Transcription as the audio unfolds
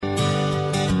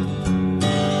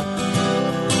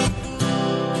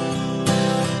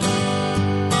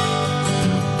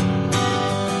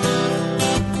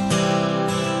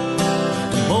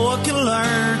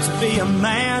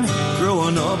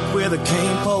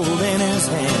holding his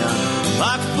hand.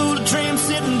 Like a fool of dream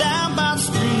sitting down by the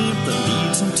stream that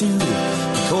leads him to the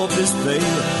Corpus Bay.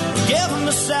 Give him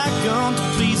a shotgun to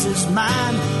please his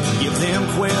mind. Give them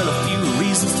quail a few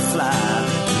reasons to fly.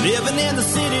 Living in the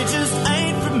city just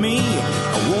ain't for me.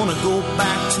 I wanna go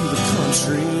back to the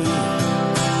country.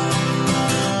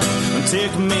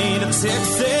 Take me to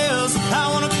Texas. I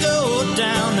wanna go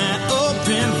down that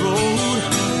open road.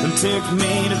 And take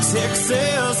me to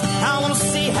Texas. I wanna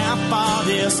see how far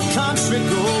this country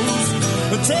goes.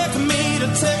 And take me to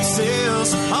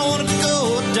Texas. I wanna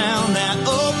go down that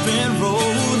open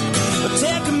road. And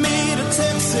take me to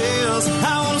Texas.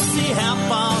 I wanna see how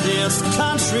far this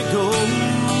country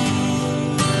goes.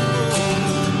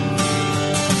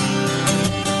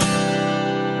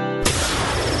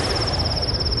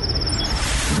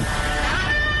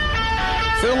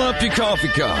 Fill up your coffee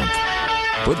cup,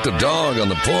 put the dog on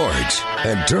the porch,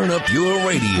 and turn up your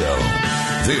radio.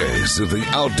 This is the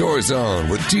Outdoor Zone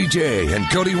with TJ and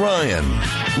Cody Ryan,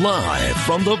 live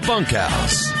from the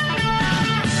bunkhouse.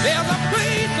 There's a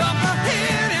place up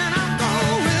ahead and I'm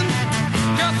going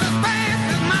just as fast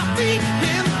as my feet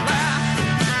can fly.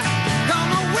 Come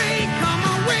away,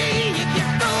 you get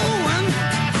going.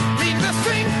 Leave the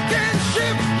sinking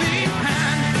ship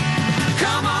behind.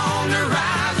 Come on the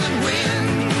rising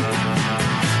wind.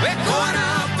 We're going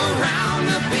up around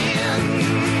the bend.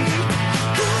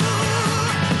 Ooh.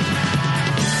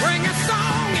 Bring a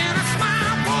song and a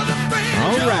smile for the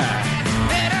fans. All right.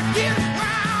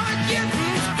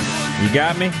 You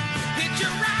got me?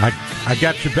 I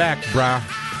got your back, brah.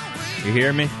 You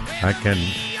hear me? I can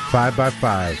 5 by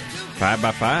 5. 5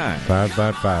 by 5. 5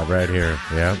 by 5 right here.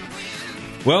 Yeah.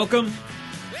 Welcome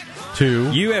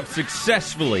to. You have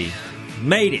successfully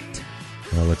made it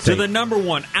to the number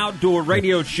one outdoor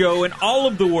radio show in all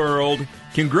of the world.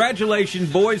 Congratulations,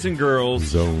 boys and girls.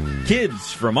 Zone.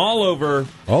 Kids from all over.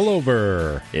 All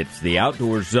over. It's the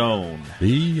Outdoor Zone.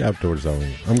 The Outdoor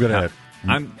Zone.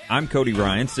 I'm Cody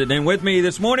Ryan. Sitting in with me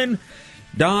this morning,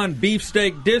 Don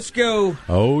Beefsteak Disco.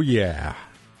 Oh, yeah.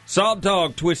 Salt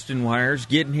Dog Twisting Wires,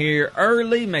 getting here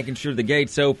early, making sure the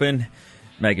gate's open,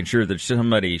 making sure that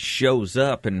somebody shows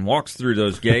up and walks through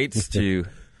those gates to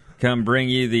come bring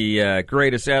you the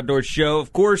greatest outdoor show.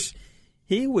 Of course,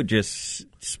 he would just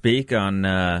speak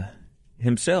on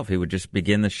himself. He would just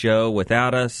begin the show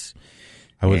without us.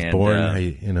 I was born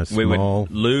in a small... We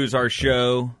would lose our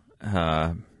show.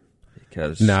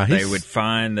 Because they would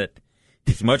find that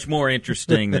he's much more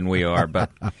interesting than we are. But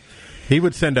he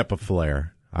would send up a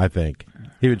flare, I think.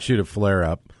 He would shoot a flare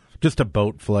up. Just a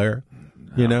boat flare,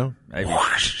 you know? Maybe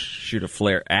shoot a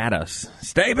flare at us.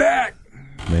 Stay back!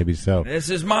 Maybe so. This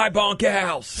is my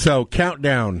bunkhouse. So,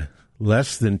 countdown.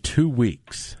 Less than 2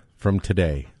 weeks from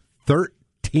today.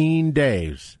 13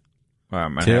 days. Well,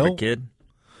 I'm going to have a kid?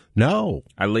 No.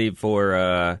 I leave for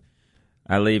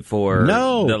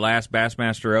the last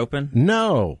Bassmaster Open?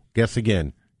 No. Guess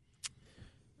again.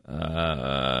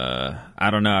 I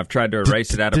don't know. I've tried to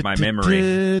erase it out of my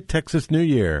memory. Texas New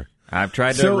Year. I've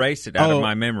tried to erase it out of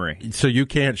my memory. So you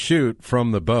can't shoot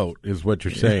from the boat, is what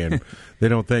you're saying. They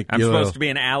don't think I'm supposed to be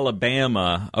in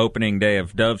Alabama opening day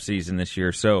of dove season this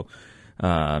year. So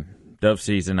dove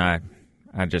season, I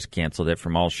just canceled it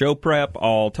from all show prep,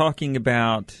 all talking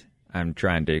about. I'm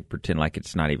trying to pretend like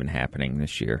it's not even happening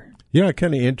this year. You know,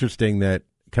 kind of interesting that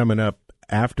coming up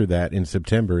after that in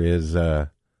September is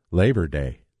Labor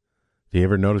Day. Do you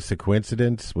ever notice the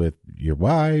coincidence with your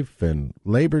wife and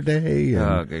Labor Day? And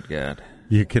oh, good God.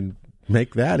 You can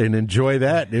make that and enjoy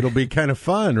that. It'll be kind of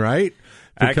fun, right?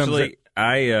 Actually,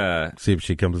 see if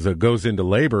she goes into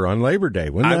labor on Labor Day.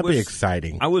 Wouldn't that be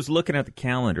exciting? I was looking at the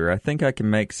calendar. I think I can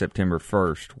make September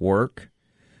 1st work.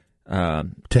 To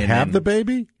have the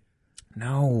baby?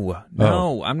 No,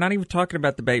 I'm not even talking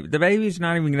about the baby. The baby's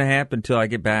not even going to happen until I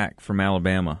get back from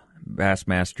Alabama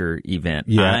Bassmaster event.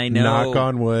 Yeah, I know, knock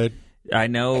on wood. I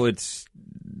know it's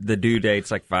the due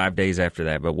date's like 5 days after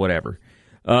that, but whatever.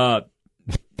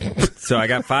 So I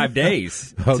got 5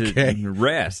 days to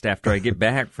rest after I get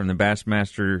back from the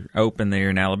Bassmaster Open there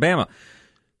in Alabama.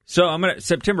 So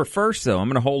September 1st, though, I'm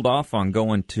going to hold off on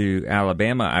going to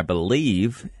Alabama, I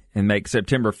believe, and make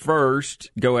September 1st,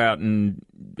 go out and,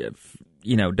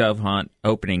 dove hunt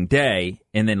opening day,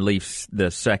 and then leave the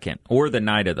 2nd or the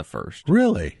night of the 1st.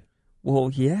 Really?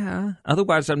 Well, yeah.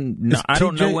 Otherwise, I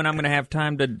don't know when I'm going to have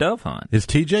time to dove hunt. Is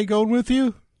TJ going with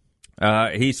you?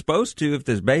 He's supposed to if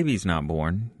this baby's not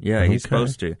born. Yeah, he's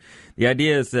supposed to. The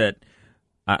idea is that,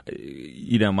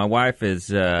 my wife is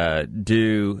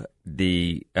due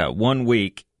the 1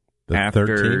 week after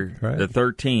 13th, right? The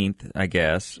 13th, I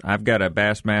guess. I've got a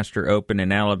Bassmaster Open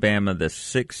in Alabama the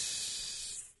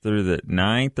 16th, through the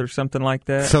 9th or something like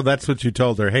that. So that's what you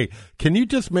told her. Hey, can you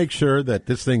just make sure that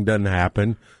this thing doesn't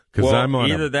happen? Because I'm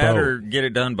on either a that boat. or get it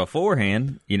done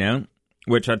beforehand,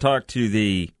 which I talked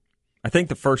to I think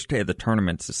the first day of the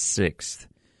tournament's the 6th.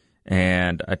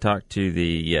 And I talked to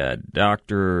the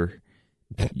doctor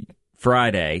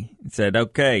Friday and said,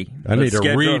 okay. I need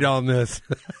to read on this.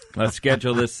 Let's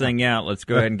schedule this thing out. Let's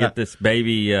go ahead and get this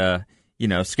baby,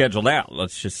 scheduled out.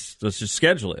 Let's just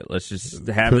schedule it. Let's just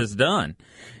have this done.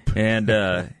 And,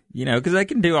 because they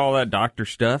can do all that doctor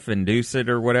stuff, induce it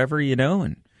or whatever,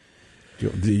 and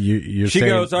she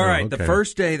goes, all right, the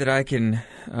first day that I can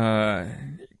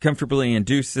comfortably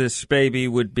induce this baby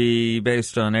would be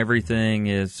based on everything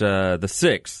is the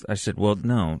 6th. I said, well,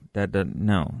 no, that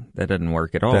doesn't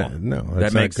work at all.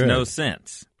 That makes no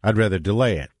sense. I'd rather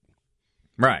delay it.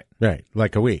 Right,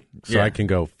 like a week, so I can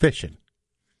go fishing.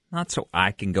 Not so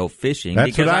I can go fishing.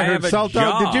 That's because what I heard. have a Salt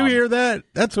job. Dog, did you hear that?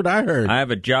 That's what I heard. I have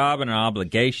a job and an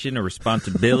obligation, a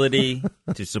responsibility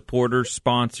to supporters,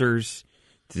 sponsors,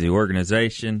 to the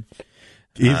organization,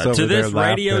 to this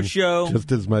radio show,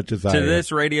 just as much as I to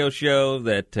this radio show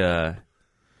that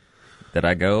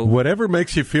I go. Whatever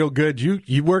makes you feel good.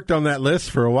 You worked on that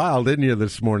list for a while, didn't you?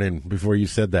 This morning before you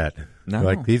said that. No,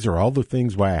 like these are all the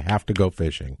things why I have to go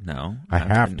fishing. No, I've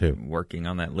have to. Working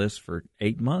on that list for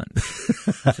 8 months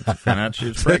since I found out she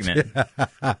was pregnant.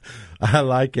 I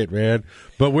like it, man.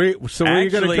 But where are you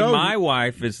going to go? My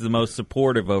wife is the most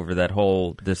supportive over that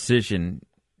whole decision.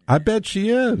 I bet she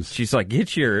is. She's like,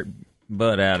 get your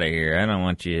butt out of here. I don't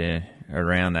want you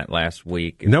around that last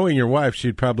week. Knowing your wife,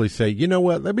 she'd probably say, you know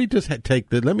what, let me just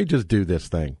let me just do this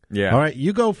thing. Yeah. All right,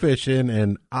 you go fishing,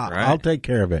 and I'll take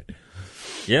care of it.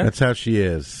 Yeah. That's how she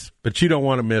is. But you don't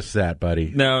want to miss that,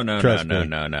 buddy. No. Trust me.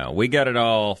 We got it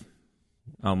all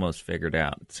almost figured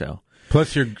out, so.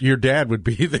 Plus, your dad would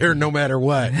be there no matter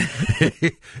what.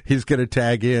 He's going to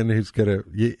tag in. He's going to,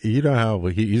 you know how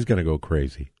he's going to go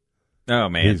crazy. Oh,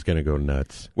 man. He's going to go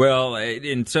nuts. Well,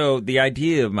 and so the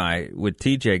idea with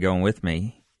TJ going with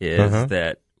me is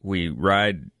that we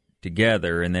ride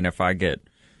together, and then if I get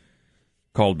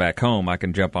called back home, I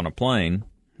can jump on a plane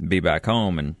and be back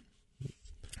home in,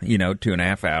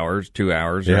 2.5 hours, 2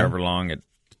 hours, however long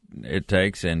it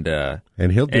takes. And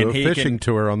he'll do a fishing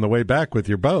tour on the way back with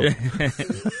your boat.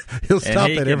 He'll stop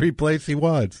at every place he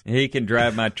wants. He can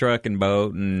drive my truck and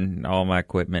boat and all my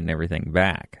equipment and everything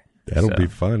back. That'll be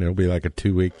fun. It'll be like a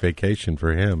 2-week vacation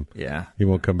for him. Yeah. He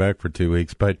won't come back for 2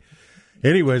 weeks. But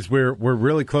anyways, we're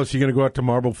really close. You're going to go out to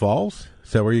Marble Falls?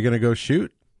 Is that where you're going to go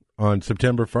shoot on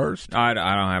September 1st? I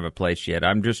don't have a place yet.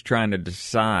 I'm just trying to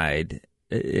decide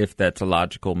if that's a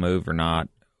logical move or not.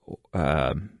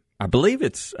 I believe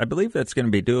that's going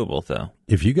to be doable, though.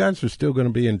 If you guys are still going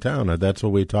to be in town, that's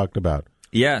what we talked about.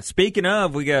 Yeah. Speaking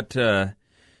of, we got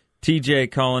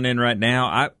TJ calling in right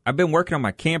now. I've been working on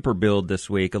my camper build this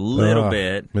week a little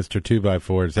bit. Mr.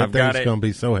 2x4s. That thing's going to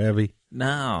be so heavy.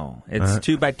 No, it's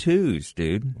 2x2s,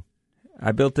 dude.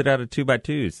 I built it out of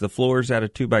 2x2s. The floor's out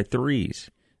of 2x3s.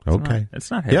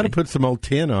 It's not heavy. You got to put some old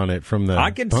tin on it from the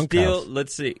bunkhouse.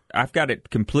 Let's see. I've got it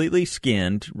completely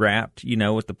skinned, wrapped,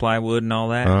 with the plywood and all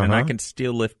that, and I can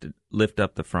still lift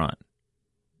up the front.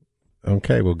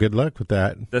 Okay, well, good luck with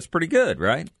that. That's pretty good,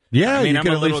 right? Yeah, you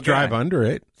can at least drive under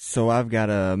it. So I've got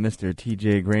Mr.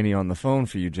 TJ Greaney on the phone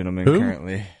for you gentlemen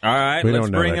currently. All right, let's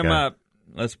bring him up.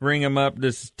 Let's bring him up.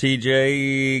 This is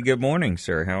TJ. Good morning,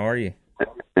 sir. How are you?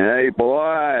 Hey,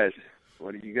 boys.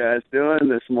 What are you guys doing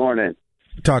this morning?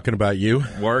 Talking about you.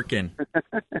 Working.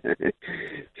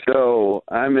 So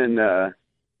I'm doing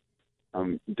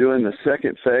the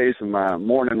second phase of my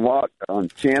morning walk on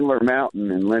Chandler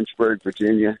Mountain in Lynchburg,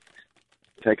 Virginia.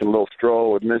 Taking a little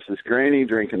stroll with Mrs. Greaney,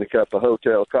 drinking a cup of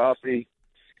hotel coffee.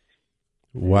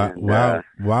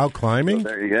 While climbing? So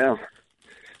there you go.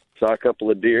 Saw a couple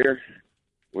of deer.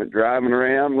 Went driving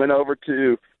around. Went over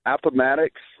to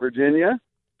Appomattox, Virginia.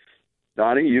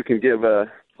 Donnie, you can give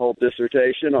a whole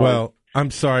dissertation on... Well,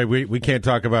 I'm sorry, we can't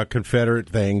talk about Confederate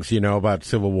things, about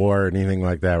Civil War or anything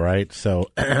like that, right? So,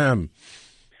 it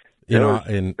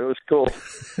was cool.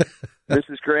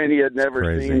 Mrs. Greaney had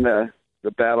never seen the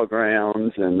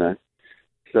battlegrounds and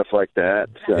stuff like that.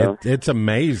 So it's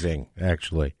amazing,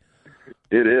 actually.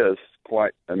 It is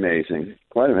quite amazing.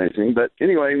 But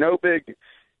anyway, no big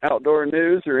outdoor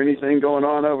news or anything going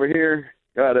on over here.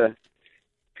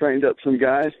 Trained up some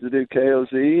guys to do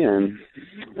KOZ and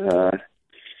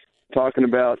talking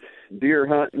about deer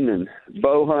hunting and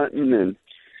bow hunting. And,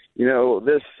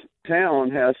 this town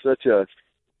has such a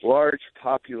large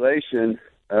population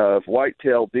of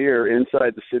whitetail deer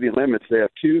inside the city limits. They have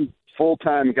 2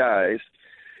 full-time guys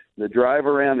that drive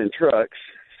around in trucks,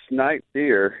 snipe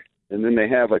deer, and then they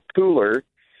have a cooler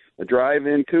a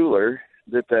drive-in cooler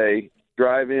that they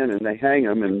drive in and they hang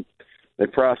them, and they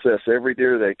process every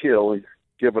deer they kill and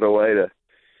give it away to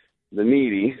the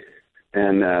needy.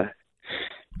 And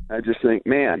I just think,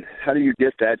 man, how do you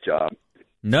get that job?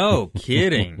 No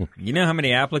kidding. You know how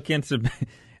many applicants have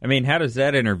I mean, how does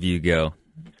that interview go?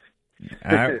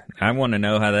 I want to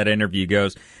know how that interview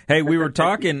goes. Hey, we were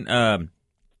talking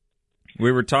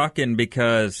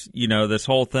because, you know, this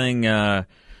whole thing, you and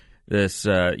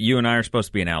I are supposed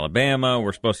to be in Alabama.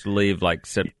 We're supposed to leave like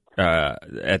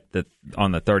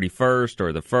on the 31st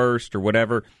or the 1st or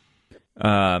whatever.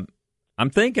 I'm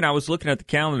thinking, I was looking at the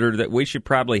calendar, that we should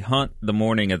probably hunt the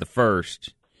morning of the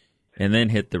 1st and then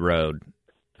hit the road.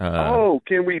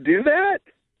 Can we do that?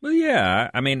 Well, yeah.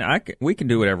 I mean, we can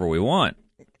do whatever we want.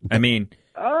 I mean,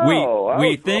 I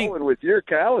was rolling with your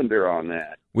calendar on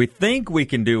that. We think we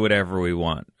can do whatever we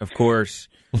want. Of course,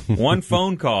 one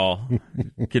phone call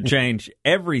could change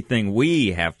everything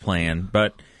we have planned.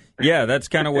 But yeah, that's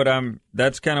kind of what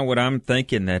I'm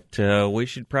thinking, that we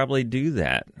should probably do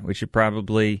that. We should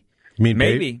probably. You mean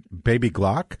maybe Baby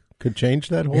Glock could change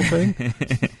that whole thing?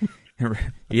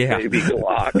 Yeah. Baby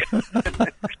Glock.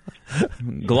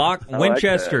 Glock,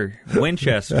 Winchester.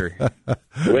 Winchester.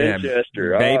 Yeah,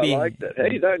 baby. I like that.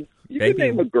 Hey, you could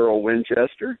name a girl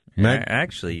Winchester.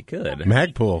 Actually, you could.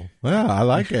 Magpul. Well, I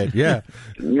like it. Yeah.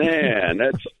 Man,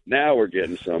 now we're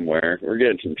getting somewhere. We're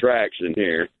getting some traction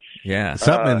here. Yeah.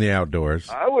 Something in the outdoors.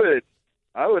 I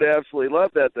would absolutely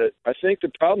love that. I think the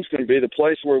problem's going to be the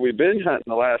place where we've been hunting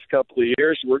the last couple of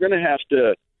years. We're going to have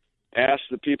to ask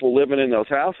the people living in those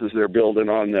houses they're building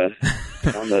on the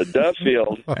dove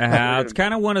field. It's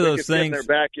kind of one of those things. In their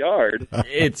backyard.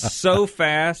 It's so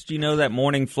fast. You know, that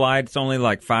morning flight, it's only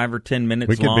like 5 or 10 minutes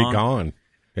long. We could long. be gone.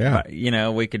 Yeah. You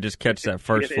know, we could just catch that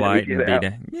first flight and be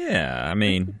done. Yeah, I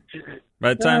mean,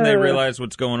 by the time they realize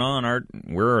what's going on,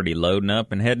 we're already loading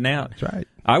up and heading out. That's right.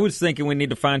 I was thinking we need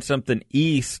to find something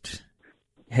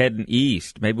heading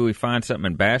east. Maybe we find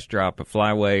something in Bastrop, a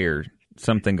flyway, or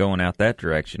something going out that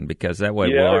direction, because that way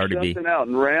we'll already be. Something out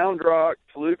in Round Rock,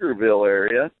 Pflugerville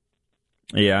area.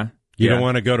 Yeah. You don't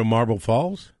want to go to Marble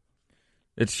Falls?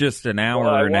 It's just an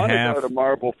hour and a half. I want to go to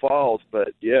Marble Falls, but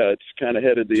yeah, it's kind of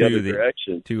headed the other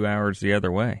direction. 2 hours the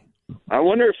other way. I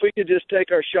wonder if we could just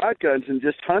take our shotguns and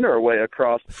just hunt our way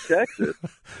across Texas.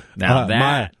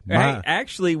 Now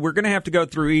actually, we're going to have to go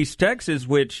through East Texas,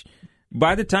 which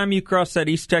by the time you cross that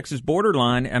East Texas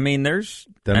borderline, I mean, it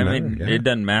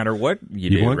doesn't matter what you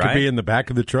do, want right? to be in the back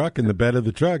of the truck, in the bed of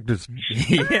the truck, just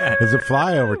as a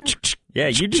flyover. Yeah,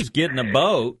 you just get in a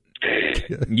boat.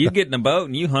 You get in a boat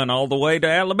and you hunt all the way to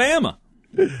Alabama.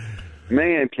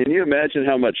 Man, can you imagine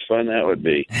how much fun that would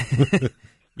be?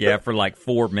 Yeah, for like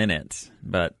 4 minutes,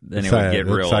 but then it would get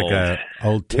real old. Like a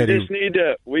old Teddy.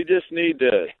 We just need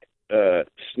to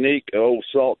sneak old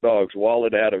Salt Dog's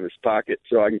wallet out of his pocket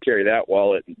so I can carry that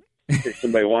wallet if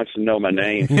somebody wants to know my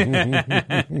name.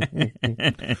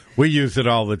 We use it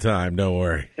all the time. Don't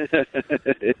worry.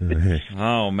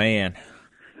 Oh man.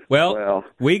 Well,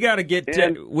 we got to get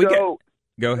to.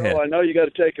 Go ahead. I know you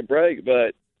got to take a break,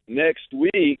 but next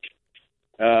week,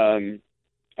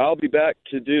 I'll be back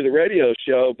to do the radio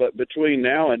show. But between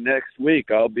now and next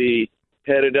week, I'll be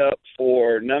headed up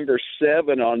for number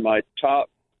 7 on my top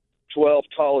 12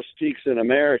 tallest peaks in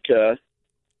America,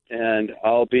 and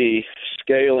I'll be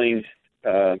scaling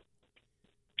the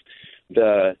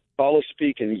tallest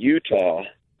peak in Utah,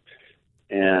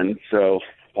 and so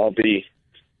I'll be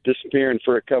disappearing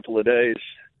for a couple of days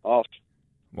off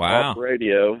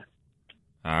radio. All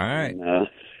right. And,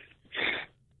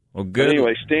 well, good.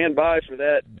 Anyway, stand by for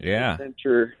that. Yeah.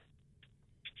 Adventure,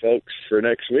 folks, for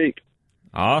next week.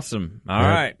 Awesome. All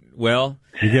right. Well,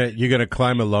 you gonna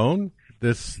climb alone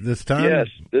this time? Yes.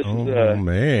 This is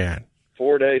man,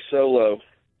 4-day solo.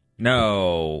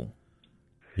 No.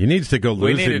 He needs to go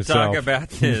lose himself. We need to talk about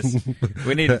this.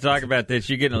 We need to talk about this.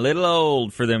 You're getting a little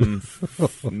old for them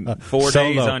 4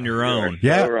 days on your own.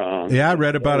 Yeah, I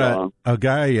read about a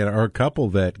guy or a couple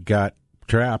that got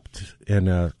trapped in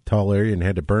a tall area and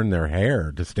had to burn their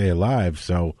hair to stay alive.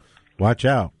 So watch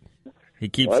out. He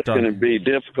keeps that's going to be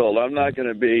difficult. I'm not going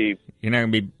to be. You're not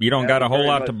going to be. You don't got a whole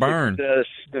lot to burn.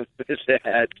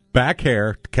 Back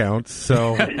hair counts,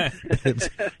 so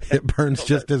it burns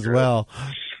just as well.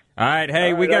 All right,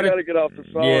 hey, we got to get off the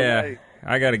phone. Yeah, hey,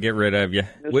 I got to get rid of you.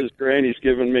 Mrs. Granny's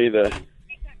giving me the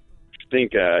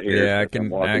stink eye here. Yeah, I'm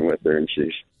walking with her, and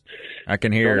I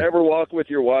can hear. Don't ever walk with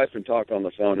your wife and talk on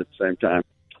the phone at the same time.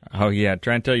 Oh yeah,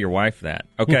 try and tell your wife that.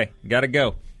 Okay, got to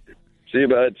go. See you,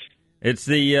 buds. It's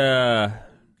the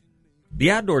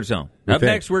The Outdoor Zone. Up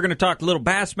next, we're going to talk a little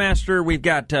Bassmaster. We've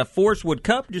got Forest Wood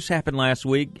Cup just happened last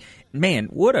week. Man,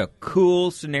 what a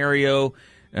cool scenario.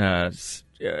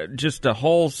 Just a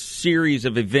whole series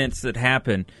of events that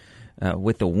happened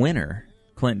with the winner,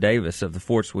 Clint Davis, of the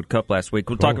Forest Wood Cup last week.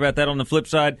 We'll talk about that on the flip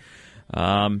side.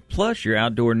 Plus, your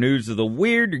outdoor news of the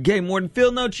weird, your game warden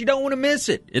field notes. You don't want to miss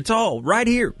it. It's all right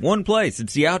here, one place.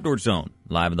 It's the Outdoor Zone,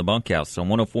 live in the bunkhouse on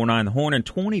 104.9 The Horn and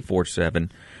 24/7,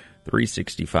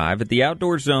 365 at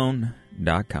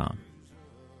theoutdoorzone.com.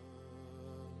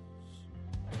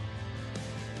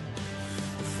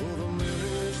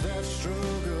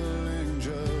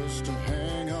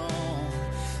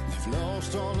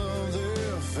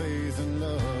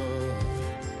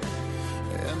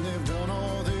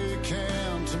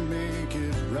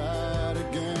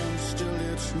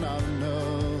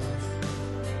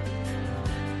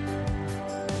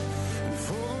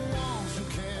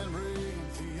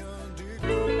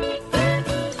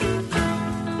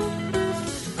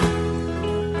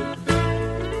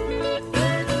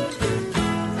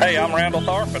 Hey, I'm Randall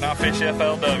Tharp, and I fish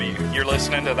FLW. You're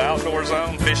listening to the Outdoor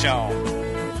Zone. Fish on.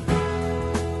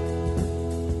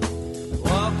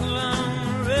 Walk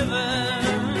along the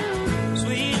river,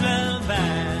 sweet lullaby.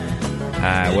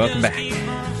 Hi, welcome back.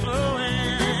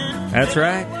 That's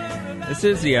right. This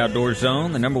is the Outdoor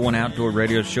Zone, the number one outdoor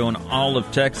radio show in all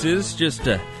of Texas. Just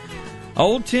a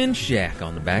old tin shack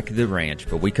on the back of the ranch,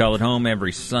 but we call it home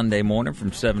every Sunday morning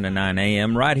from 7 to 9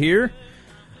 a.m. right here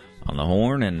on the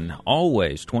Horn, and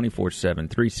always 24/7,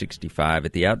 365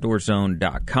 at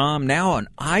theoutdoorzone.com. Now on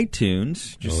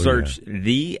iTunes, just search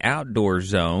The Outdoor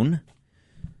Zone.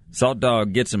 Salt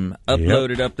Dog gets them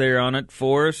uploaded up there on it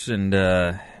for us, and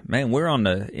man, we're on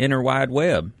the inner wide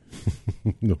web.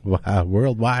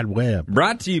 World Wide Web.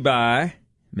 Brought to you by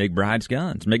McBride's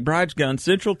Guns. McBride's Guns,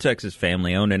 Central Texas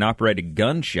family-owned and operated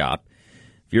gun shop.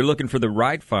 If you're looking for the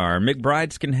right firearm,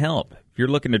 McBride's can help. If you're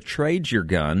looking to trade your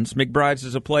guns, McBride's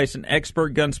is a place, an expert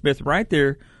gunsmith right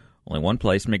there. Only one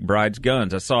place, McBride's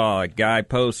Guns. I saw a guy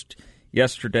post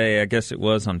yesterday, I guess it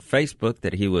was on Facebook,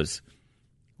 that he was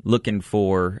looking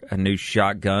for a new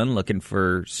shotgun, looking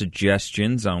for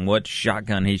suggestions on what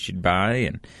shotgun he should buy,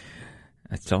 and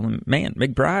I told him, man,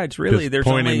 McBride's really, just there's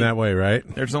pointing only that way, right?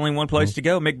 There's only one place to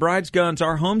go. McBride's Guns,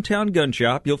 our hometown gun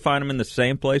shop. You'll find them in the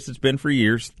same place it's been for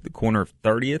years, the corner of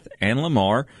 30th and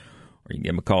Lamar. Or you can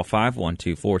give them a call,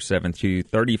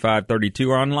 512-472-3532,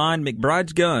 or online,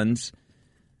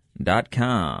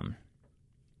 McBride'sGuns.com.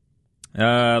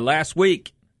 Last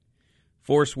week,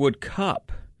 Forest Wood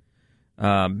Cup.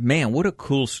 Man, what a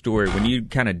cool story when you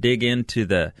kind of dig into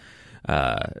the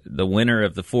winner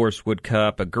of the Forest Wood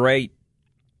Cup. A great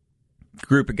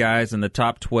group of guys in the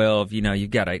top 12. You know, you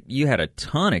had a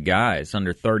ton of guys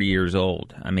under 30 years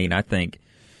old. I mean, I think.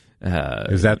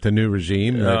 Is that the new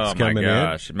regime that's coming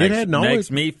gosh. in? It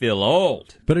makes me feel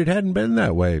old. But it hadn't been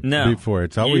that way before.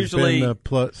 It's always been the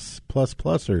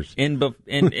plusers.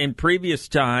 In previous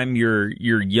time, your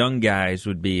young guys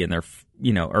would be in their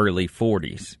early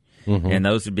 40s. Mm-hmm. And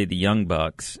those would be the young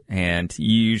bucks, and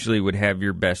you usually would have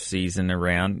your best season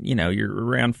around, you're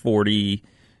around 40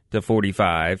 to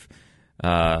 45.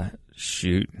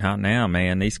 Shoot, not now,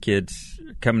 man. These kids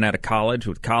coming out of college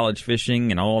with college fishing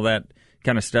and all that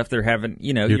kind of stuff they're having,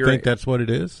 You think that's what it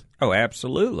is? Oh,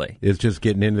 absolutely. It's just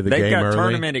getting into the game early? They've got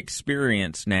tournament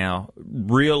experience now,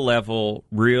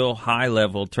 real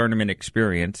high-level tournament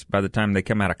experience by the time they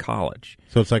come out of college.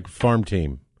 So it's like a farm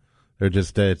team. They're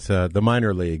just it's the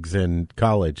minor leagues in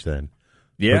college then.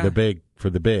 Yeah. For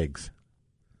the bigs.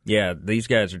 Yeah, these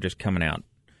guys are just coming out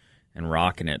and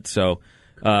rocking it. So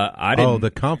I didn't. Oh, the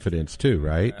confidence too,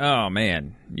 right? Oh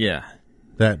man, yeah.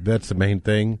 That's the main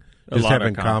thing. Just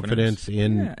having confidence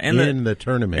in the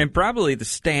tournament, and probably the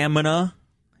stamina.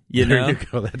 There you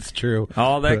go. That's true.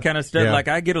 All that kind of stuff. Yeah. Like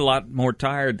I get a lot more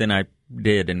tired than I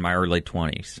did in my early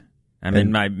 20s. I'm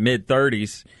in my mid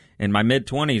 30s. In my mid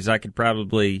 20s, I could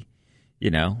probably,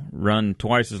 run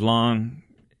twice as long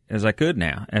as I can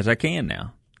now. I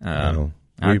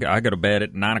go to bed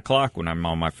at 9 o'clock when I'm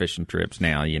on my fishing trips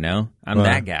now, I'm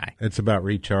that guy. It's about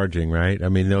recharging, right? I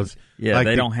mean, those... Yeah,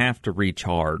 they don't have to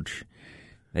recharge.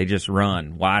 They just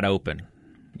run wide open,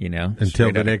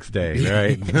 Until the next day,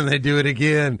 right? And they do it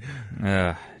again.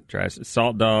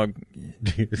 Salt Dog.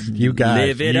 You guys.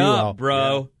 Live it up,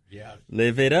 bro. Yeah.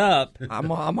 Live it up.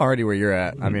 I'm already where you're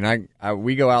at. I mean,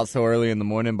 we go out so early in the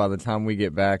morning. By the time we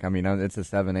get back, I mean, it's a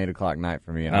 7, 8 o'clock night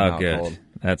for me. And I'm out good. cold.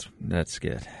 That's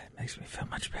good. Makes me feel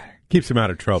much better. Keeps him out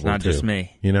of trouble. It's not just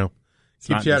me.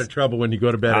 Keeps you out of trouble when you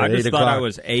go to bed at 8 o'clock. I just thought I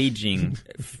was aging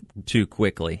too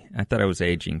quickly. I thought I was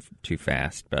aging too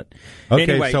fast. But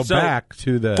anyway, so back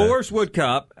to the Forrest Wood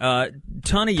Cup.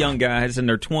 Ton of young guys in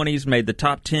their 20s made the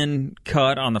top 10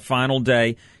 cut on the final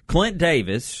day. Clint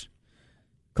Davis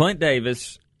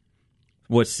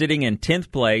was sitting in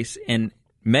 10th place and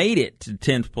made it to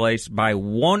 10th place by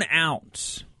 1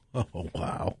 ounce. Oh,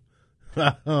 wow.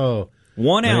 Oh,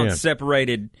 1 ounce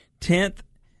separated 10th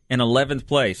and 11th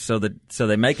place, so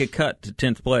they make a cut to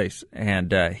 10th place,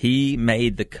 and he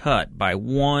made the cut by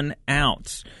 1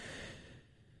 ounce.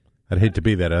 I'd hate to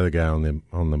be that other guy on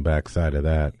the backside of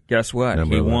that. Guess what?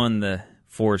 He won the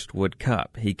Forrest Wood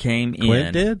Cup. He came in.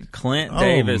 Clint did? Clint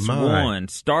Davis won.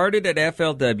 Started at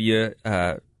FLW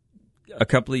a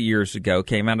couple of years ago,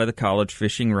 came out of the college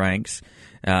fishing ranks,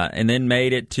 and then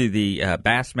made it to the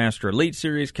Bassmaster Elite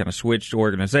Series, kind of switched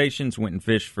organizations, went and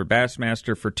fished for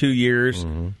Bassmaster for 2 years.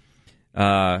 Mm-hmm.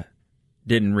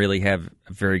 Didn't really have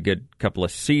a very good couple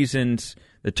of seasons.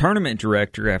 The tournament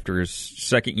director, after his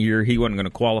second year, he wasn't going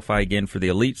to qualify again for the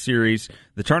Elite Series.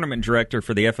 The tournament director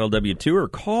for the FLW Tour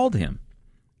called him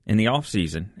in the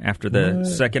offseason after the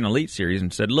second Elite Series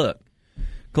and said, look,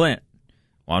 Clint,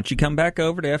 why don't you come back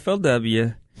over to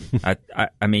FLW?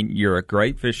 I mean, you're a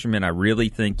great fisherman. I really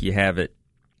think you have it.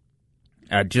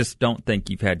 I just don't think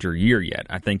you've had your year yet.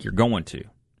 I think you're going to.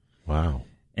 Wow.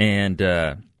 And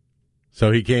so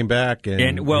he came back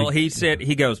he said,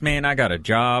 he goes, man, I got a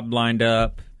job lined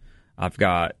up. I've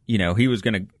got, he was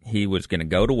gonna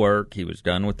go to work. He was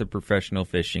done with the professional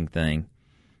fishing thing,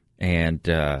 and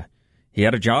he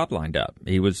had a job lined up.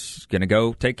 He was gonna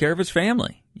go take care of his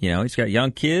family. He's got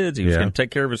young kids. He was going to take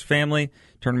care of his family.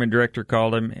 Tournament director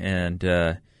called him,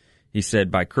 and he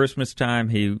said by Christmas time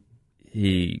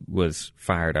he was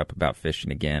fired up about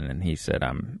fishing again, and he said,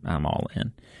 I'm all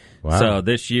in. Wow. So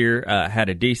this year had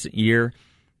a decent year.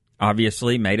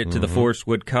 Obviously, made it to the Forrest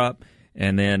Wood Cup,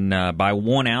 and then by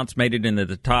 1 ounce made it into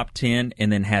the top 10,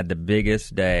 and then had the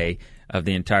biggest day of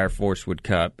the entire Forrest Wood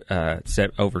Cup,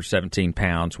 over 17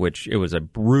 pounds, which it was a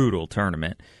brutal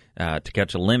tournament. To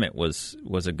catch a limit was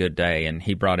a good day, and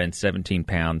he brought in 17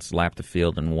 pounds, lapped the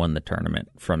field, and won the tournament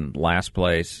from last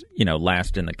place,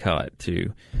 last in the cut,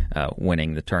 to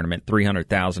winning the tournament,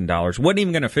 $300,000. Wasn't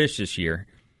even going to fish this year.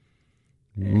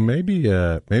 Maybe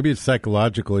it's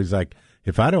psychological. He's like,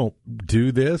 if I don't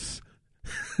do this,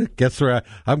 guess where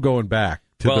I'm going back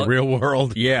to the real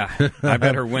world. Yeah, I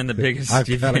better win the biggest.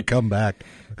 I've got to come back.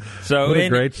 So what a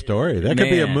great story. That could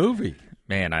be a movie.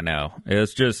 Man, I know.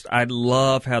 It's just, I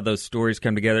love how those stories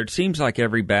come together. It seems like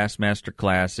every Bassmaster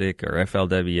Classic or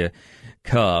FLW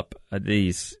Cup,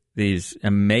 these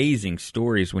amazing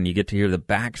stories when you get to hear the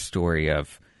backstory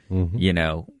of,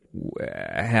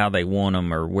 how they won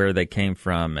them or where they came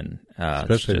from. And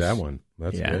especially that one.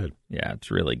 That's good. Yeah,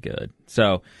 it's really good.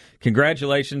 So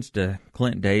congratulations to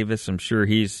Clint Davis. I'm sure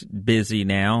he's busy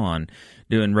now on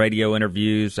doing radio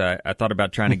interviews. I thought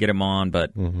about trying to get him on,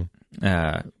 but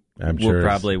we'll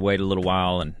probably wait a little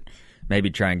while and maybe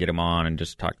try and get him on and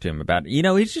just talk to him about it.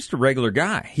 He's just a regular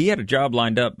guy. He had a job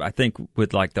lined up, I think,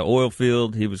 with like the oil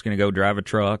field. He was going to go drive a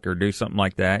truck or do something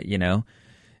like that,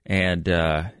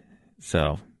 And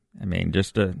so, I mean,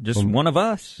 just one of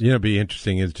us. It'd be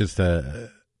interesting is just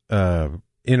a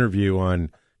interview on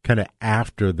kind of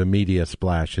after the media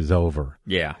splash is over.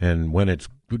 Yeah. And when it's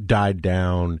died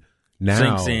down,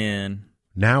 now sinks in.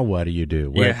 Now what do you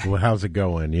do? How's it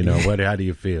going? How do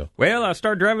you feel? Well, I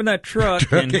started driving that truck.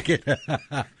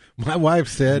 My wife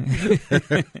said,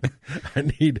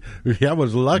 I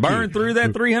was lucky. Burn through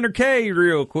that 300K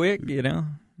real quick,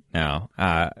 No,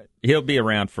 he'll be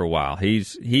around for a while.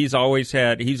 He's always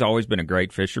been a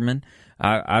great fisherman.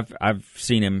 I've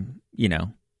seen him,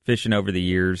 fishing over the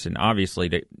years, and obviously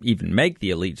to even make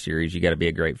the Elite Series, you got to be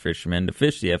a great fisherman. To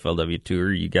fish the FLW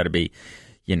Tour, you got to be.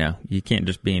 You can't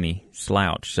just be any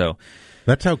slouch. So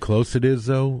that's how close it is,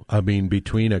 though. I mean,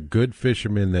 between a good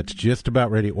fisherman that's just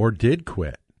about ready or did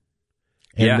quit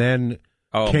and then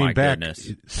came back. Goodness.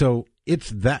 So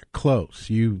it's that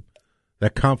close.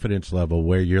 That confidence level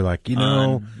where you're like,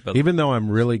 even though I'm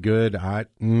really good, I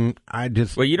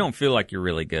just. Well, you don't feel like you're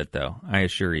really good, though. I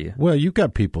assure you. Well, you've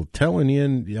got people telling you,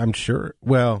 and I'm sure.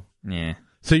 Well, yeah.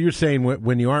 So you're saying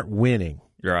when you aren't winning,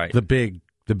 right? The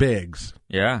bigs.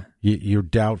 Yeah. You're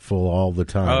doubtful all the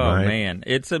time, right? Oh, man.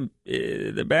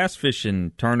 The bass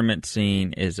fishing tournament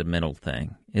scene is a mental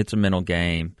thing. It's a mental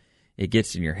game. It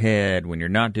gets in your head. When you're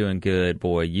not doing good,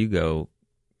 boy, you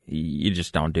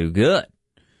just don't do good.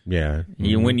 Yeah.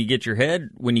 When you get your head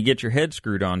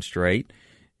screwed on straight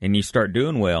and you start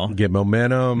doing well. Get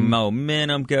momentum.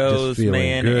 Momentum goes,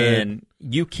 man, good. and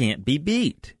you can't be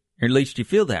beat. Or at least you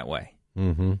feel that way.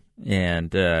 Mm-hmm.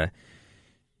 And,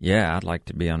 yeah, I'd like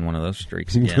to be on one of those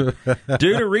streaks again.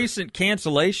 Due to recent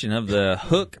cancellation of the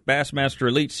Hook Bassmaster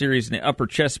Elite Series in the Upper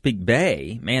Chesapeake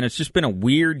Bay, man, it's just been a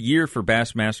weird year for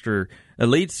Bassmaster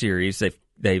Elite Series.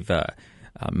 They've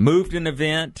moved an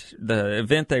event, the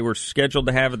event they were scheduled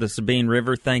to have at the Sabine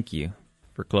River. Thank you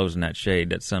for closing that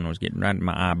shade. That sun was getting right in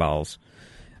my eyeballs.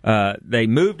 They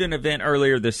moved an event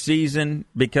earlier this season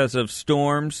because of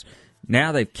storms.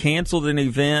 Now they've canceled an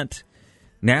event.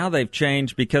 Now they've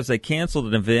changed because they canceled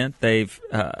an event. They've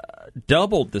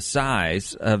doubled the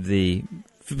size of the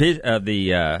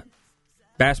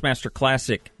Bassmaster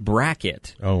Classic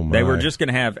bracket. Oh my! They were just going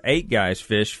to have 8 guys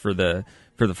fish for the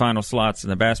final slots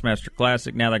in the Bassmaster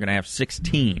Classic. Now they're going to have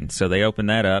 16. So they opened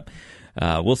that up.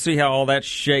 We'll see how all that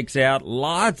shakes out.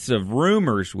 Lots of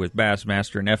rumors with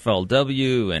Bassmaster and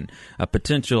FLW and a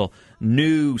potential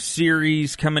new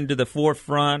series coming to the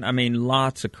forefront. I mean,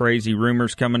 lots of crazy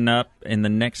rumors coming up in the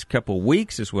next couple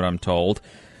weeks is what I'm told.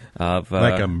 Of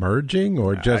like a merging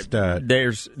or just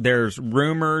there's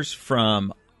rumors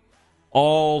from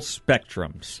all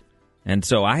spectrums, and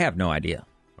so I have no idea.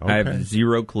 Okay. I have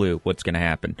zero clue what's going to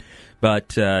happen. But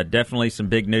definitely some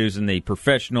big news in the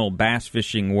professional bass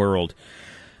fishing world.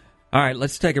 All right,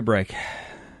 let's take a break.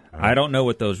 I don't know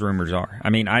what those rumors are. I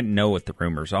mean, I know what the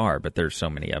rumors are, but there's so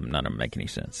many of them, none of them make any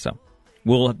sense. So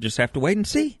we'll just have to wait and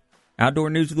see. Outdoor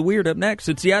News of the Weird up next.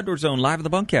 It's the Outdoor Zone live at the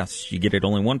bunkhouse. You get it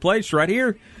only one place, right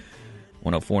here.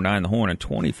 104.9 The Horn and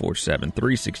 24/7,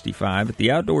 365 at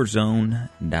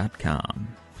theoutdoorzone.com.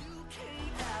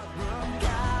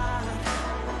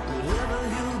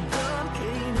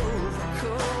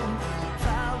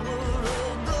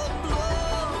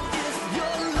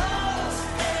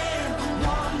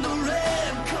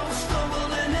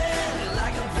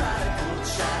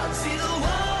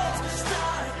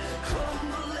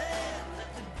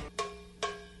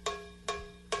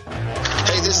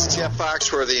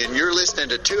 Foxworthy, and you're listening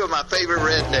to two of my favorite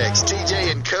rednecks,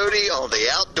 TJ and Cody, on the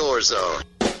Outdoor Zone.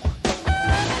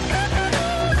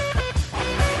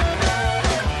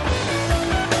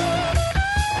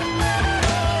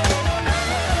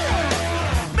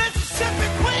 Mississippi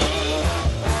Queen,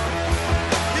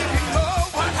 if you know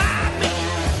what I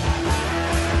mean.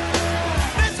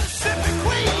 Mississippi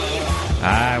Queen. All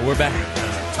right, we're back.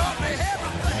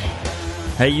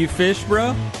 Hey, you fish,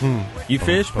 bro? You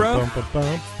fish, bro?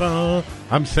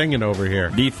 I'm singing over here.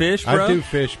 Do you fish, bro? I do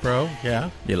fish, bro. Yeah.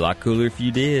 Be a lot cooler if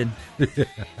you did.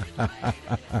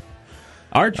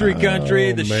 Archery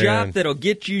Country, the shop that'll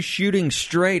get you shooting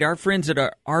straight. Our friends at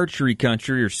Archery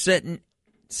Country are setting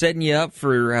you up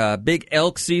for big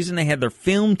elk season. They had their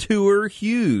film tour,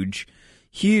 huge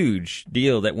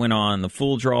deal that went on, the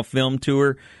Full Draw film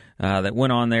tour that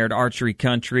went on there at Archery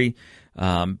Country.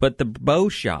 But the bow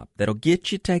shop that'll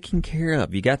get you taken care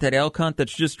of. You got that elk hunt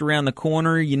that's just around the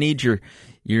corner. You need your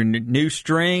new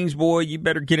strings, boy. You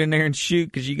better get in there and shoot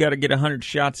because you got to get 100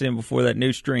 shots in before that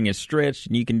new string is stretched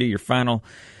and you can do your final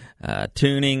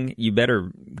tuning. You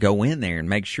better go in there and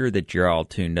make sure that you're all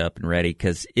tuned up and ready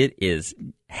because it is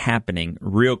happening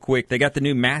real quick. They got the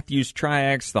new Matthews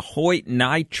Triax, the Hoyt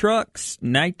Nitrix.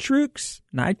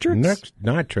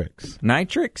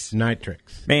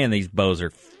 Man, these bows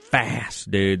are fast,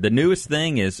 dude. The newest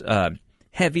thing is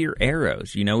heavier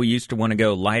arrows. You know, we used to want to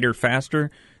go lighter,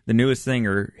 faster. The newest thing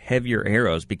are heavier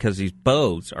arrows because these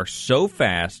bows are so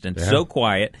fast and so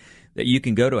quiet that you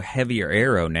can go to a heavier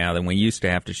arrow now than we used to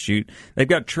have to shoot. They've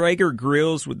got Traeger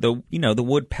grills with the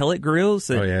wood pellet grills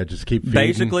that just keep feeding.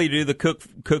 Basically do the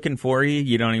cooking for you.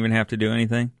 You don't even have to do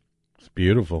anything. It's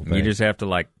beautiful thing. You just have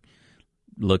to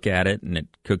look at it, and it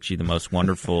cooks you the most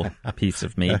wonderful piece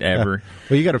of meat ever.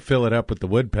 Well, you got to fill it up with the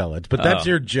wood pellets, but that's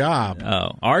your job.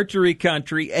 Archery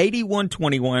Country,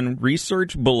 8121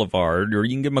 Research Boulevard, or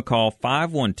you can give them a call,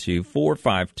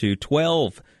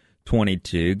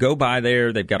 512-452-1222. Go by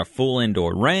there. They've got a full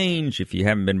indoor range if you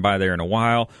haven't been by there in a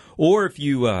while, or if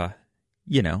you,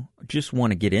 just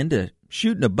want to get into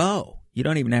shooting a bow. You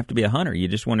don't even have to be a hunter. You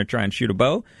just want to try and shoot a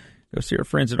bow. Go see our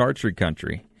friends at Archery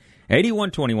Country.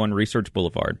 8121 Research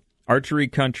Boulevard. Archery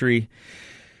Country,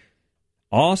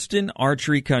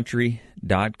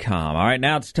 AustinArcheryCountry.com. All right,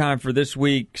 now it's time for this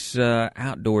week's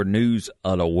Outdoor News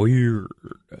of the Weird.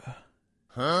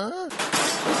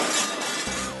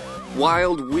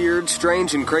 Wild, weird,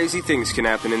 strange, and crazy things can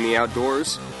happen in the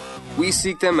outdoors. We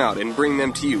seek them out and bring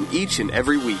them to you each and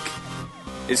every week.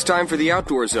 It's time for the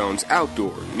Outdoor Zone's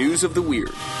Outdoor News of the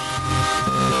Weird.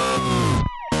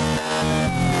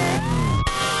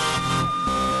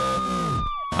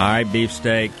 All right,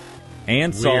 Beefsteak.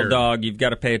 And Saul Dog, you've got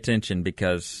to pay attention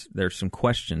because there's some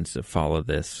questions that follow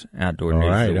this outdoor news. All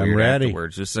right, I'm ready.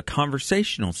 Afterwards. This is a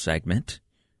conversational segment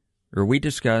where we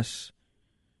discuss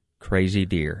crazy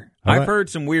deer. I've heard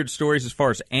some weird stories as far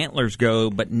as antlers go,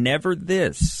 but never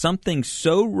this. Something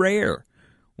so rare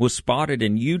was spotted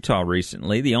in Utah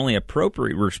recently. The only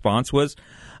appropriate response was,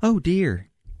 "Oh, dear."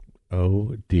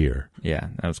 Oh, dear. Yeah,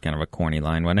 that was kind of a corny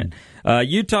line, wasn't it?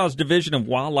 Utah's Division of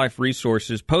Wildlife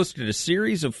Resources posted a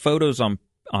series of photos on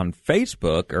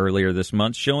Facebook earlier this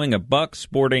month showing a buck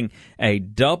sporting a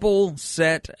double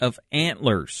set of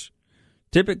antlers.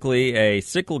 Typically, a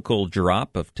cyclical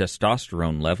drop of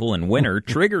testosterone level in winter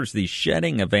triggers the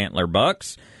shedding of antler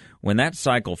bucks. When that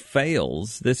cycle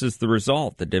fails, this is the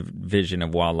result, the Division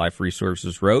of Wildlife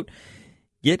Resources wrote.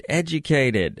 Get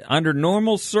educated. Under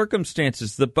normal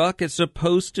circumstances, the buck is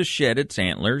supposed to shed its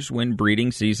antlers when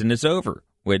breeding season is over,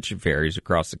 which varies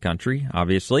across the country,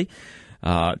 obviously.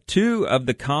 Two of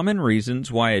the common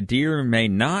reasons why a deer may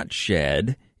not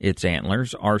shed its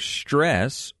antlers are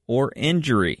stress or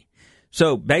injury.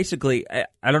 So basically,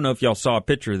 I don't know if y'all saw a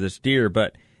picture of this deer,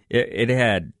 but it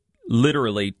had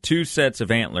literally two sets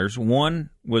of antlers. One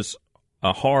was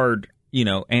a hard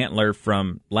antler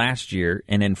from last year,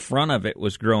 and in front of it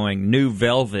was growing new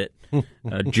velvet,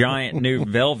 a giant new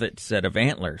velvet set of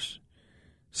antlers.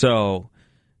 So,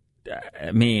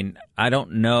 I mean, I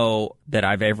don't know that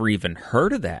I've ever even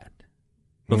heard of that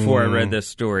before I read this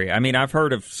story. I mean, I've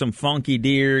heard of some funky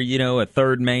deer, a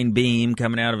third main beam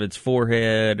coming out of its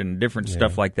forehead and different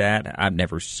stuff like that. I've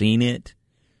never seen it,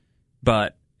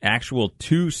 but actual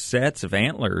two sets of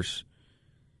antlers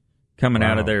coming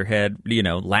out of their head,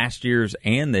 last year's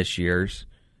and this year's.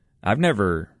 I've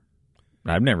never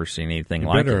seen anything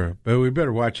like it. But we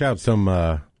better watch out.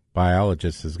 Some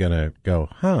biologist is going to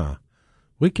go,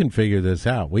 we can figure this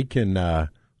out. We can,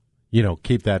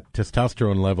 keep that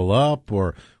testosterone level up,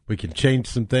 or we can change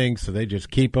some things so they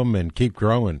just keep them and keep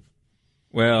growing.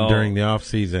 Well, during the off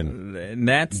season, and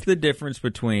that's the difference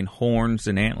between horns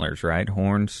and antlers, right?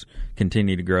 Horns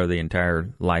continue to grow the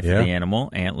entire life of the animal.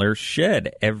 Antlers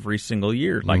shed every single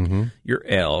year, like your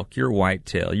elk, your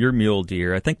whitetail, your mule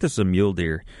deer. I think this is a mule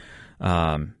deer.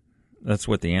 That's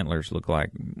what the antlers look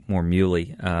like, more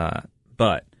muley.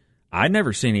 But I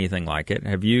never seen anything like it.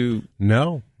 Have you?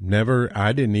 No, never.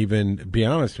 I didn't even, be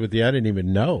honest with you, I didn't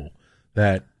even know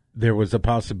that there was a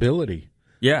possibility.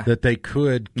 Yeah, that they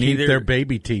could keep their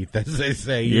baby teeth, as they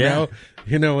say. You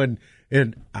know, and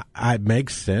it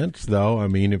makes sense though. I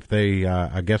mean, if they,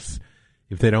 I guess,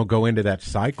 if they don't go into that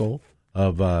cycle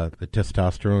of the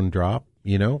testosterone drop,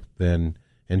 then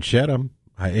and shed them.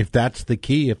 If that's the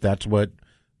key, if that's what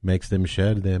makes them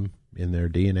shed them in their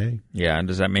DNA. Yeah, and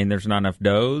does that mean there's not enough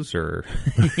does, or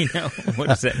what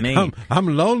does that mean?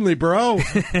 I'm lonely, bro.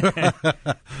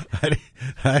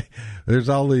 There's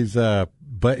all these.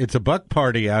 But it's a buck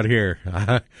party out here.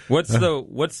 What's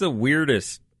the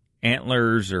weirdest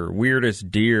antlers or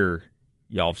weirdest deer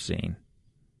y'all have seen?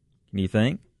 Can you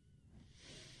think?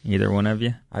 Either one of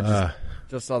you? I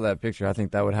just saw that picture. I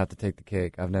think that would have to take the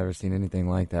cake. I've never seen anything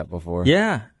like that before.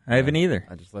 Yeah, I haven't either.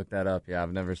 I just looked that up. Yeah,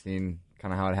 I've never seen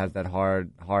kind of how it has that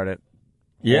hard horn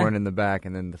in the back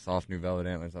and then the soft new velvet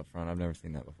antlers up front. I've never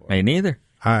seen that before. Me neither.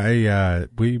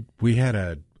 We had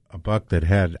a buck that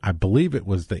had, I believe it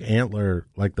was the antler,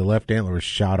 like the left antler was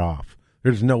shot off.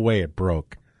 There's no way it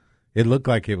broke. It looked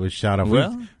like it was shot off.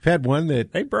 Well, we've had one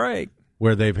that they break,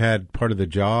 where they've had part of the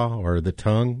jaw or the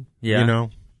tongue,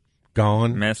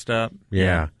 gone, messed up.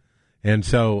 Yeah. And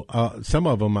so some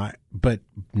of them, but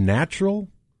natural,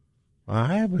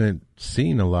 I haven't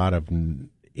seen a lot of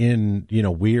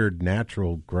weird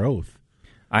natural growth.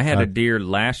 I had a deer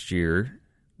last year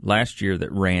that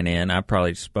ran in. I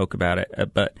probably spoke about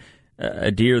it, but a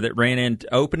deer that ran in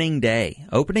opening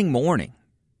morning.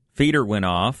 Feeder went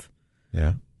off.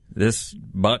 Yeah. This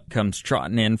buck comes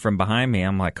trotting in from behind me.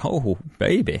 I'm like, oh,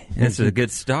 baby, this is a good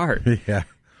start. Yeah.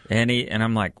 And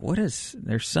I'm like,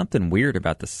 there's something weird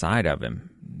about the side of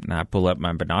him. And I pull up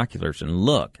my binoculars and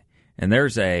look, and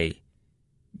there's a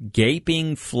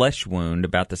gaping flesh wound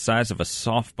about the size of a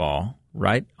softball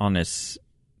right on his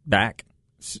back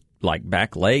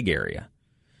leg area.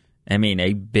 I mean,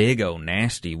 a big old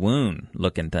nasty wound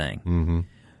looking thing.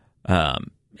 Mm-hmm.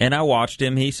 And I watched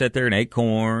him. He sat there and ate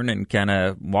corn and kind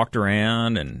of walked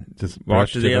around and just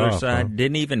walked to the other off, side. Huh?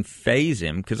 Didn't even faze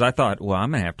him because I thought, well,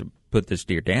 I'm going to have to put this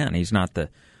deer down. He's not the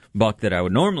buck that I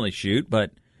would normally shoot,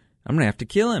 but I'm going to have to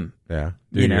kill him. Yeah.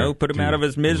 Put him out of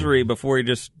his misery before he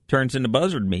just turns into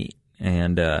buzzard meat.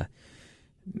 And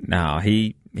no,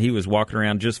 he was walking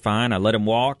around just fine. I let him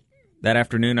walk. That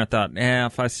afternoon, I thought,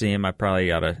 if I see him, I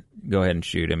probably ought to go ahead and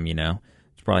shoot him,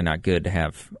 It's it's probably not good to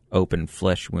have open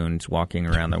flesh wounds walking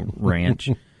around the ranch.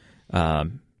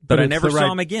 But I never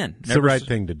saw him again. It's the right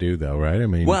thing to do, though, right? I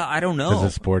mean, well, I don't know. As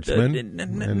a sportsman?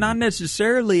 Not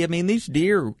necessarily. I mean, these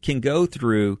deer can go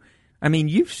through. I mean,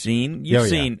 you've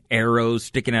seen arrows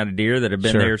sticking out of deer that have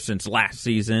been there since last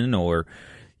season, or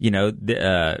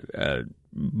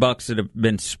bucks that have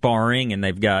been sparring and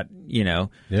they've got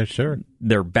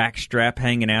their back strap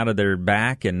hanging out of their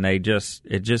back, and it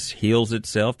just heals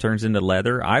itself, turns into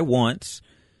leather. I'll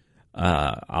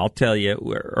tell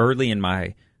you, early in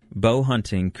my bow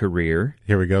hunting career.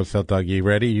 Here we go, South Dog. You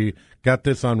ready? You got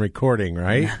this on recording,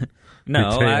 right?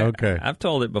 No, I've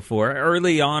told it before.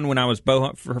 Early on, when I was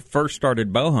first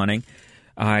started bow hunting,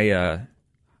 I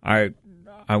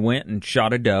went and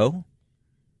shot a doe,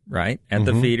 right, at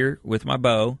the feeder with my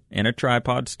bow in a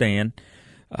tripod stand.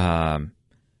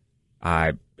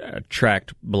 I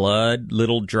tracked blood,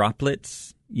 little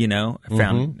droplets. I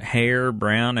found hair,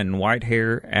 brown and white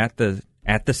hair at the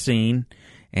scene.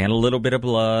 And a little bit of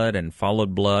blood, and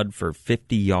followed blood for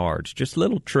 50 yards. Just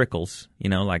little trickles,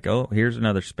 like, oh, here's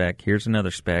another speck,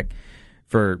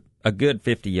 for a good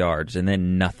 50 yards, and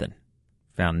then nothing.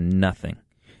 Found nothing.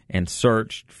 And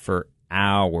searched for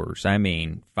hours. I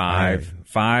mean,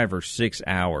 5 or 6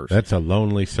 hours. That's a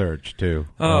lonely search, too.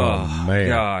 Oh man.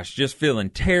 Gosh, just feeling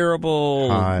terrible,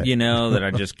 that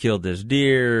I just killed this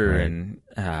deer, right. And,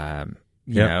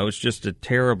 it was just a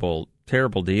terrible,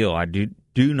 terrible deal. I do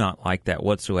not like that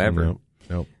whatsoever.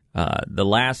 Nope. The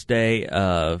last day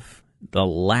of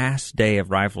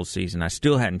rifle season, I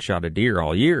still hadn't shot a deer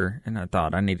all year, and I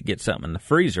thought I need to get something in the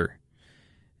freezer.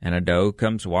 And a doe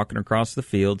comes walking across the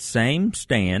field, same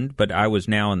stand, but I was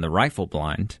now in the rifle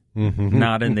blind,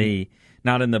 not in the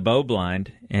bow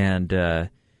blind, and I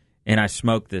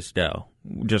smoked this doe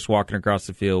just walking across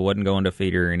the field. Wasn't going to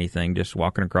feed her or anything, just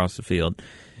walking across the field.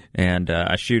 And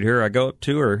I shoot her. I go up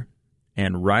to her.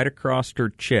 And right across her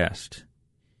chest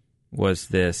was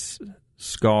this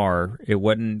scar. It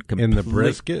wasn't in the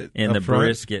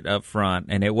brisket up front,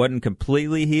 and it wasn't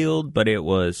completely healed, but it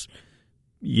was,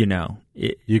 you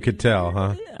could tell,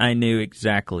 huh? I knew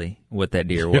exactly what that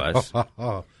deer was,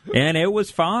 and it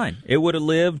was fine. It would have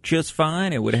lived just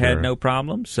fine. It would have had no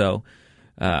problem. So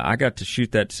I got to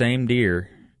shoot that same deer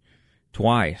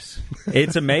twice.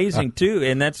 It's amazing too,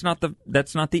 and that's not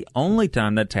the only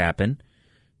time that's happened.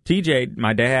 TJ,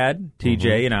 my dad,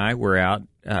 TJ, and I were out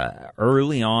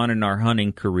early on in our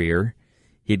hunting career.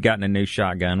 He'd gotten a new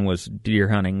shotgun, was deer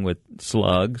hunting with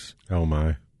slugs. Oh,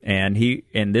 my.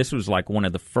 And this was like one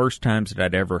of the first times that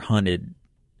I'd ever hunted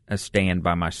a stand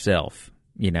by myself,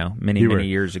 many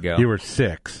years ago. You were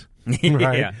 6,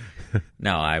 right? Yeah.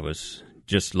 No, I was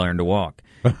just learned to walk.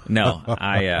 No,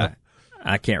 I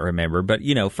can't remember. But,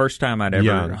 first time I'd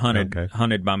ever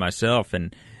hunted by myself,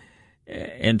 and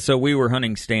so we were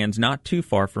hunting stands not too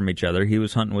far from each other. He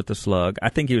was hunting with the slug. I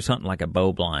think he was hunting like a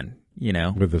bow blind,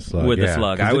 With the slug, the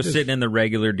slug. I was sitting in the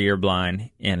regular deer blind,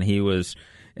 and he was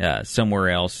somewhere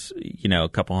else, a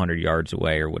couple hundred yards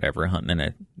away or whatever, hunting in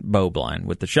a bow blind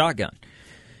with the shotgun.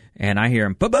 And I hear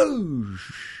him,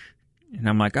 ba-boosh! And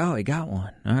I'm like, oh, he got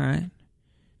one. All right.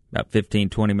 About 15,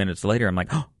 20 minutes later, I'm like,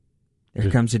 oh, there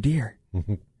comes a deer.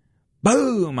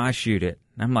 Boom! I shoot it.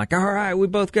 I'm like, all right, we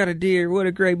both got a deer. What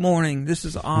a great morning. This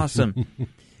is awesome.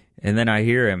 And then I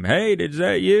hear him, hey, is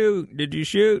that you? Did you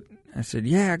shoot? I said,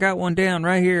 yeah, I got one down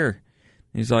right here.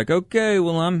 He's like, okay,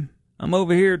 well, I'm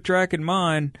over here tracking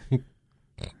mine.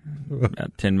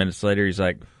 About 10 minutes later, he's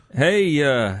like, hey,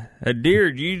 a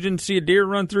deer, you didn't see a deer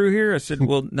run through here? I said,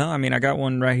 well, no, I mean, I got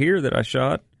one right here that I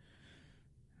shot.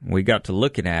 We got to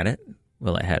looking at it.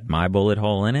 Well, it had my bullet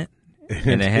hole in it.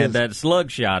 And it had that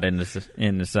slug shot in the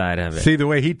side of it. See, the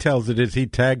way he tells it is he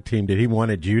tag teamed it. He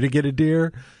wanted you to get a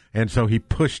deer, and so he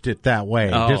pushed it that way.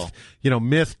 Oh. Just,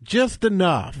 missed just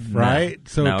enough, right?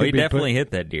 No, he definitely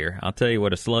hit that deer. I'll tell you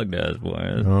what a slug does,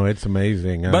 boy. Oh, it's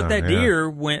amazing. But that deer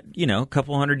went, a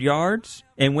couple hundred yards,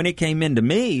 and when it came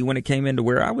into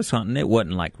where I was hunting, it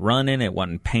wasn't like running, it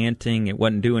wasn't panting, it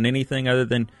wasn't doing anything other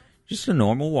than just a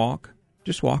normal walk,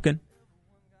 just walking.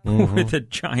 With a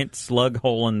giant slug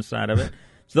hole in the side of it.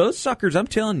 So those suckers, I'm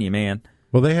telling you, man.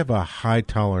 Well, they have a high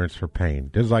tolerance for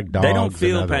pain. Just like dogs. They don't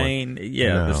feel pain,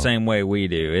 the same way we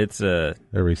do. It's their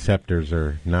receptors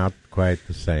are not quite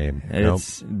the same.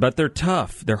 But they're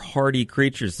tough. They're hardy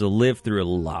creatures. They'll live through a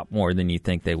lot more than you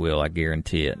think they will, I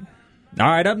guarantee it. All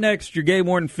right, up next, your Game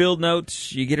Warden Field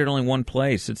Notes. You get it only one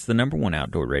place. It's the #1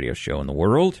 outdoor radio show in the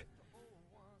world.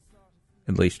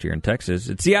 At least here in Texas.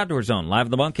 It's the Outdoor Zone, live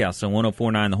in the bunkhouse on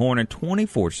 104.9 The Horn and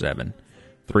 24/7,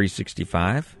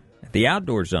 365 at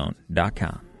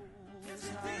theoutdoorzone.com.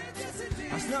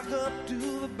 I snuck up to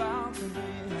the balcony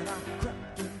and I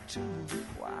crept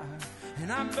wire.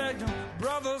 And I begged them,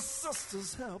 brothers,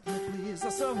 sisters, help me please. I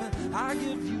said, when I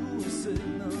give you a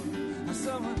signal, I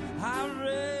said, when I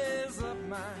raise up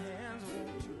my hands,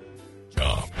 won't you?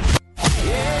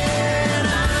 Yeah, and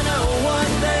I know what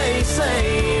they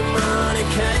say, money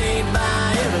can't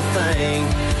buy everything.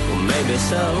 Well, maybe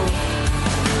so,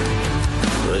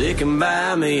 but it can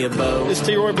buy me a boat. This is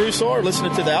T. Roy Broussard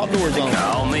listening to the Outdoor Zone. They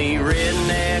call me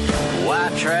redneck,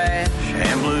 white trash,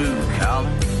 and blue collar.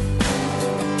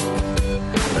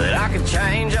 But I could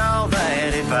change all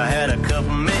that if I had a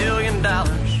couple $1 million.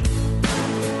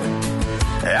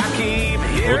 I keep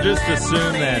hearing we'll just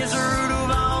assume that's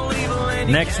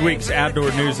next week's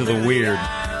Outdoor News of the Weird.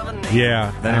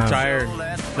 Yeah. That entire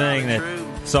thing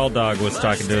that Saul Dog was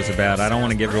talking to us about. I don't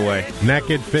want to give it away.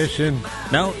 Naked fishing.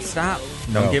 No, stop.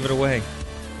 Don't give it away.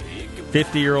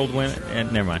 50-year-old women.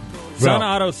 And never mind. Sun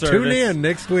Auto Service. Tune in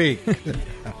next week.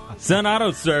 Sun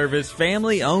Auto Service,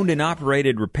 family-owned and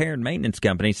operated repair and maintenance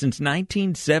company since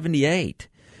 1978.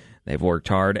 They've worked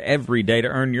hard every day to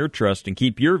earn your trust and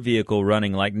keep your vehicle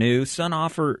running like new. Sun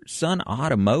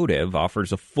Automotive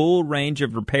offers a full range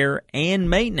of repair and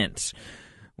maintenance.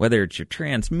 Whether it's your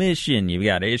transmission, you've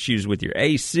got issues with your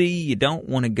AC, you don't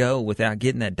want to go without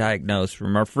getting that diagnosed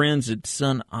from our friends at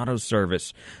Sun Auto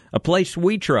Service, a place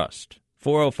we trust.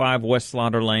 405 West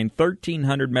Slaughter Lane,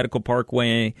 1300 Medical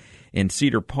Parkway in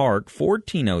Cedar Park,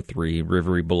 1403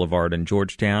 Rivery Boulevard in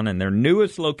Georgetown, and their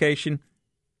newest location,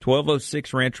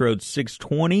 1206 Ranch Road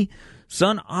 620,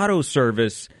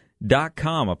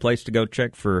 sunautoservice.com, a place to go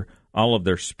check for all of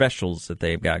their specials that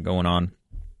they've got going on.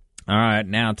 All right,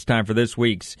 now it's time for this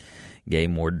week's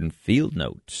Game Warden Field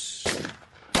Notes.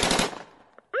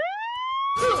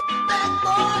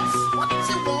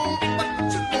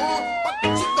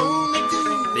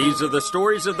 These are the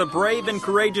stories of the brave and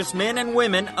courageous men and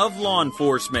women of law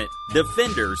enforcement,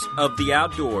 defenders of the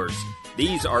outdoors.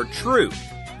 These are true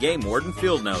Game Warden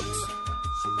Field Notes.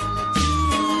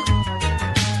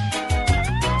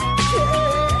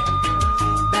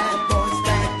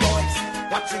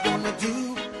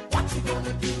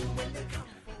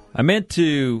 I meant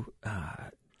to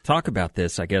talk about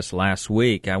this, I guess, last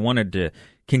week. I wanted to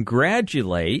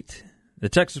congratulate the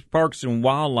Texas Parks and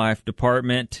Wildlife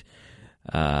Department.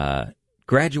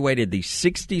 Graduated the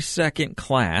 62nd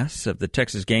class of the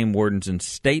Texas Game Wardens and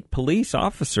State Police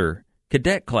Officer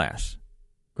Cadet class.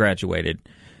 Graduated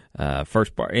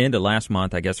end of last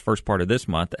month, I guess, first part of this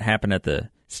month. That happened at the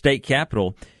state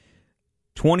capitol.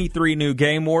 23 new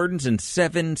game wardens and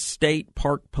 7 state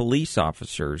park police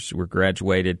officers were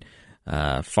graduated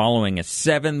following a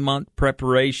 7-month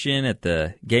preparation at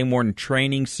the Game Warden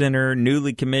Training Center,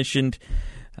 newly commissioned.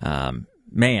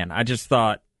 Man, I just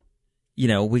thought,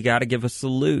 we got to give a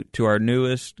salute to our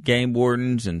newest game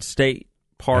wardens and state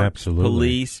park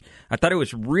police. I thought it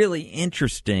was really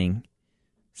interesting,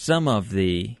 some of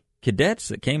the cadets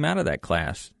that came out of that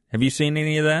class. Have you seen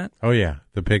any of that? Oh, yeah,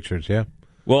 the pictures, yeah.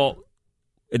 Well,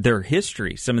 their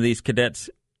history, some of these cadets'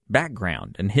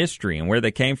 background and history and where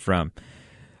they came from.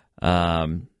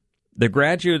 The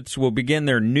graduates will begin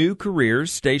their new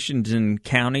careers stationed in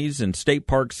counties and state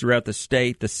parks throughout the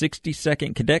state. The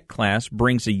 62nd cadet class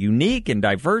brings a unique and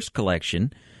diverse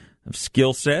collection of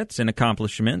skill sets and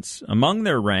accomplishments. Among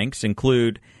their ranks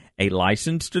include a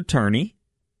licensed attorney,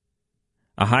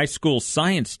 a high school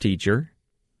science teacher,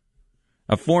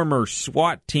 a former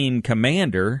SWAT team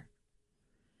commander,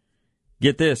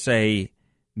 get this, a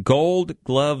Gold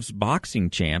Gloves boxing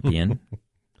champion.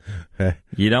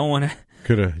 You don't want to...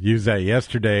 Could have used that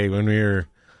yesterday when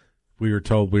we were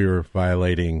told we were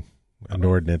violating an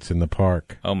ordinance in the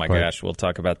park. Oh, my gosh, we'll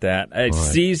talk about that. A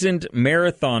seasoned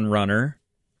marathon runner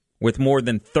with more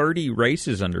than 30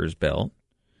 races under his belt,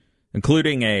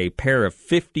 including a pair of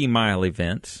 50-mile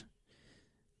events.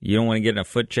 You don't want to get in a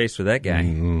foot chase with that guy.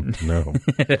 No,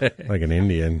 like an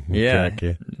Indian. Yeah,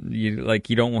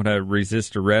 you don't want to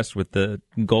resist arrest with the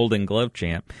Golden Glove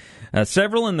champ.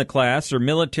 Several in the class are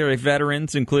military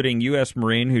veterans, including U.S.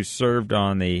 Marine who served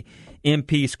on the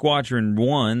MP Squadron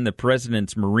 1, the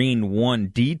President's Marine 1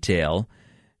 detail,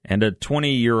 and a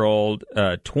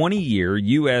 20-year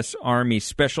U.S. Army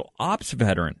Special Ops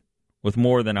veteran with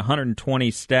more than 120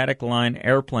 static line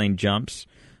airplane jumps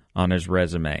on his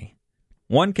resume.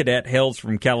 One cadet hails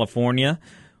from California,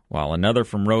 while another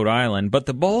from Rhode Island, but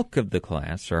the bulk of the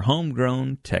class are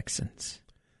homegrown Texans.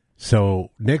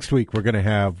 So next week we're going to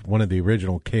have one of the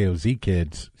original KOZ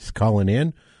kids calling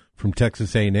in from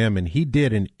Texas A&M, and he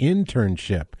did an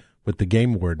internship with the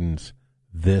game wardens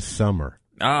this summer.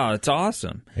 Oh, it's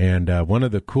awesome. And one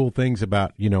of the cool things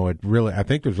about, I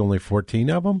think there's only 14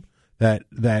 of them that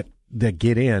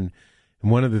get in.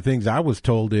 And one of the things I was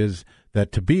told is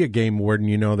that to be a game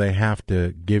warden, they have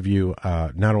to give you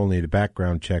not only the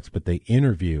background checks, but they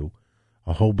interview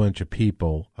a whole bunch of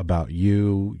people about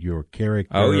you, your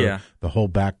character, the whole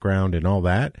background and all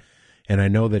that. And I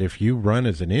know that if you run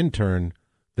as an intern,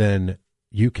 then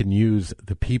you can use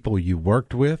the people you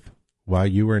worked with while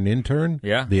you were an intern,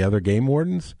 the other game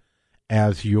wardens,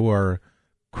 as your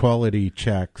quality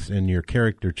checks and your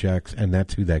character checks, and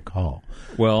that's who they call.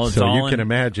 Well, it's so all you can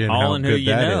imagine all how in good who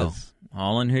you that know. is.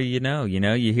 All in who you know.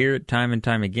 You hear it time and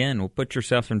time again. Well, put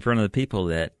yourself in front of the people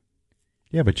that...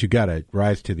 Yeah, but you got to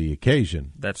rise to the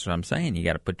occasion. That's what I'm saying. You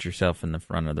got to put yourself in the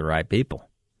front of the right people.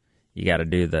 You got to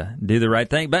do the right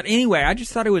thing. But anyway, I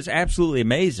just thought it was absolutely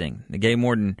amazing. The game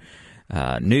warden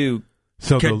knew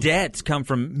cadets come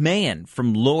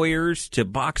from lawyers to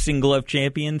boxing glove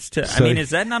champions to. I mean,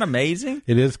 is that not amazing?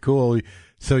 It is cool.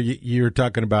 So you're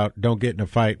talking about don't get in a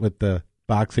fight with the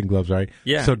boxing gloves, right?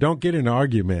 Yeah. So don't get in an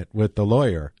argument with the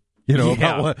lawyer.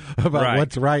 About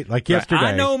what's right. Like yesterday.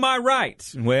 I know my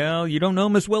rights. Well, you don't know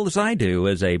them as well as I do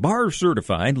as a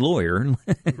bar-certified lawyer.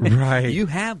 Right. You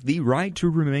have the right to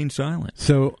remain silent.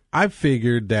 So I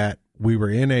figured that we were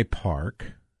in a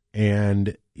park,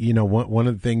 and, one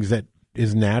of the things that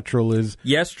is natural is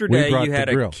yesterday you had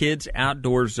a kids'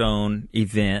 outdoor zone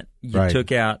event. You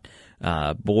took out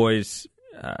boys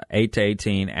 8 to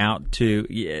 18 out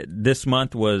to this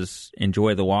month was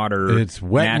enjoy the water. It's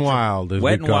wet and wild.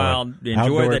 Wet and wild.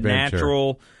 Enjoy the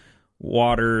natural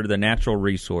water, the natural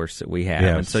resource that we have.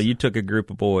 Yes. And so you took a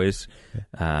group of boys,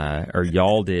 or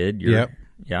y'all did. Yep.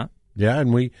 Yeah. Yeah,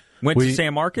 and we went to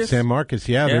San Marcos. San Marcos.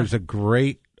 Yeah. There's a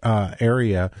great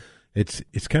area.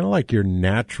 It's kind of like your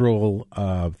natural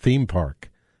theme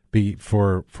park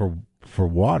for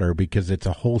water, because it's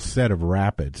a whole set of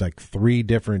rapids, like 3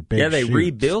 different big they chutes.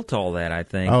 Rebuilt all that, I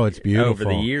think. Oh, it's beautiful. Over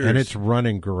the years. And it's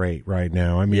running great right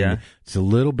now. I mean, it's a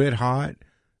little bit hot,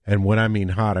 and when I mean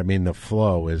hot, I mean the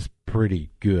flow is pretty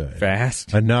good.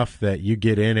 Fast. Enough that you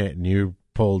get in it and you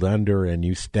pulled under and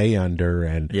you stay under,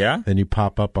 and then you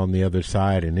pop up on the other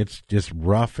side, and it's just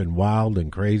rough and wild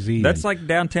and crazy. That's like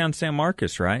downtown San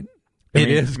Marcos, right? It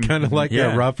is kind of like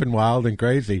that, rough and wild and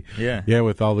crazy. Yeah,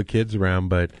 with all the kids around,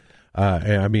 but...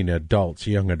 I mean,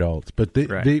 young adults. But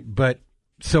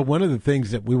so one of the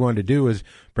things that we wanted to do is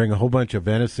bring a whole bunch of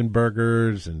venison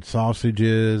burgers and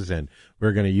sausages, and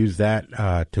we're going to use that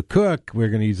to cook. We're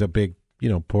going to use a big,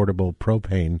 portable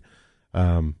propane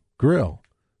grill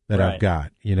that I've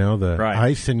got, the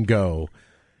Ice and Go.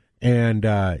 And,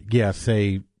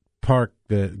 the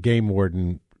game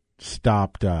warden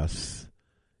stopped us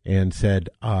and said,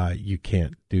 you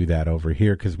can't do that over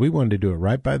here, because we wanted to do it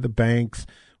right by the banks.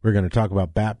 We're going to talk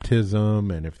about baptism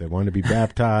and if they want to be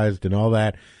baptized and all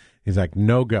that. He's like,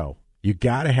 no go. You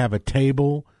got to have a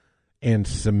table and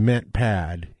cement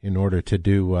pad in order to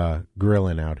do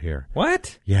grilling out here.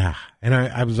 What? Yeah. And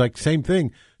I was like, same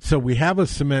thing. So we have a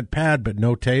cement pad but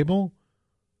no table?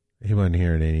 He wasn't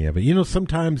hearing any of it.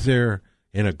 Sometimes they're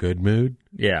in a good mood.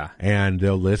 Yeah. And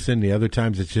they'll listen. The other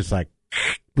times it's just like,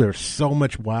 there's so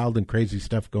much wild and crazy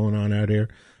stuff going on out here.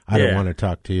 I don't want to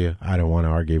talk to you. I don't want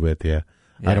to argue with you.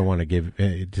 Yeah. I don't want to give.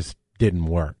 It just didn't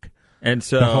work. And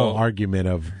so the whole argument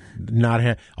of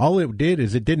not all it did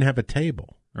is it didn't have a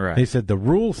table. Right. They said the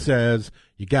rule says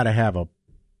you got to have a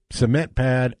cement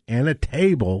pad and a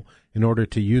table in order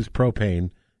to use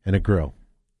propane and a grill.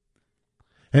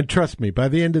 And trust me, by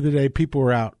the end of the day, people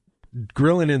were out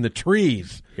grilling in the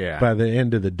trees. Yeah. By the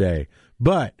end of the day,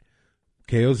 but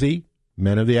KOZ,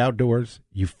 men of the outdoors,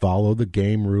 you follow the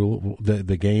game rule,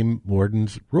 the game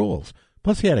warden's rules.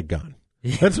 Plus, he had a gun.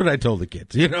 That's what I told the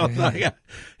kids. Like,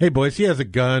 hey, boys, he has a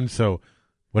gun, so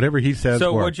whatever he says.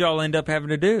 So what'd y'all end up having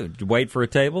to do? Did you wait for a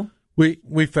table?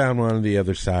 We found one on the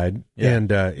other side,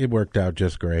 and it worked out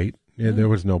just great. Yeah, there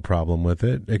was no problem with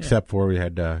it, except for we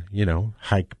had to,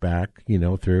 hike back,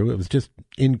 through. It was just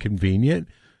inconvenient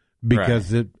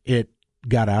because it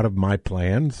got out of my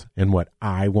plans and what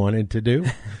I wanted to do,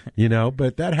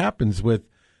 But that happens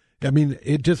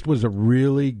it just was a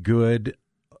really good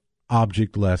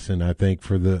object lesson, I think,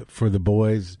 for the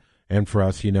boys and for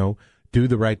us, do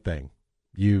the right thing.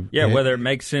 Whether it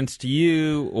makes sense to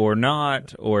you or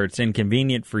not, or it's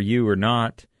inconvenient for you or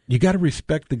not. You got to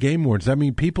respect the game wardens. I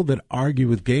mean, people that argue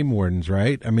with game wardens,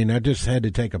 right? I mean, I just had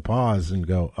to take a pause and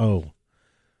go, oh,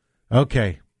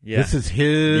 okay, this is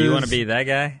his. Do you want to be that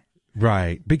guy?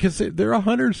 Right, because there are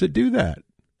hunters that do that.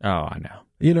 Oh, I know.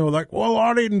 Like, well,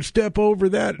 I didn't step over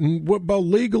that, and what about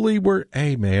legally?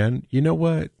 Hey, man, you know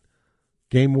what?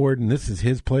 Game warden, this is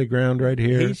his playground right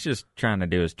here. He's just trying to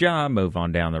do his job, move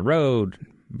on down the road,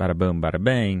 bada boom, bada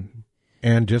bang.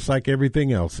 And just like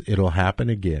everything else, it'll happen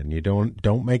again. You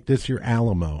don't make this your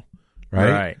Alamo,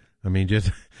 right? I mean,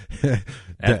 just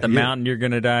at the mountain you're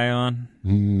going to die on.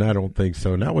 I don't think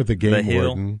so. Not with the game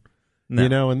warden. No. You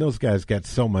know, and those guys got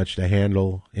so much to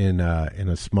handle in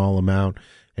a small amount,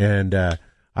 and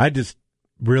I just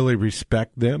really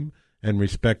respect them and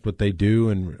respect what they do,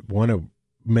 and want to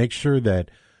make sure that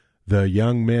the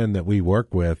young men that we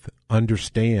work with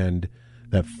understand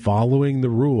that following the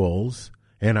rules.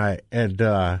 And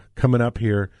coming up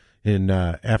here in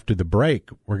after the break,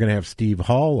 we're going to have Steve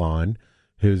Hall on,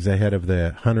 who's the head of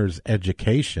the Hunters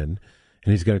Education,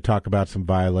 and he's going to talk about some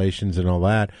violations and all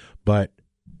that. But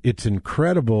it's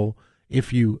incredible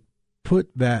if you put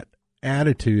that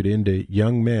attitude into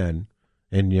young men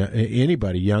and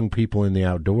anybody, young people in the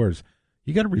outdoors.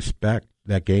 You got to respect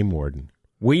that game warden.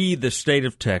 We, the state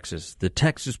of Texas, the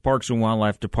Texas Parks and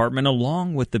Wildlife Department,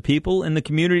 along with the people in the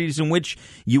communities in which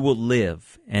you will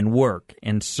live and work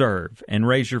and serve and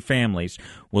raise your families,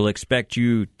 will expect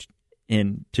you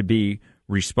to be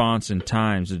response in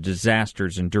times of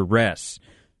disasters and duress,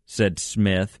 said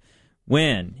Smith.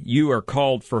 When you are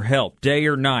called for help, day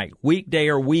or night, weekday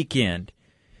or weekend,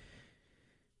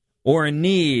 or in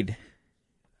need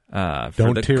for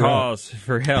the cause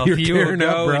for help, you will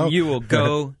go and you will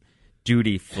go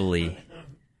dutifully.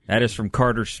 That is from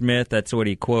Carter Smith. That's what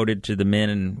he quoted to the men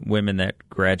and women that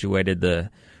graduated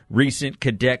the recent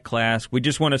cadet class. We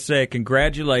just want to say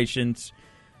congratulations.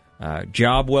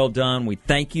 Job well done. We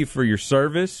thank you for your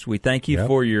service. We thank you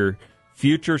for your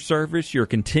future service, your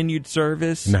continued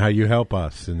service. And how you help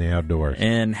us in the outdoors.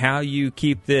 And how you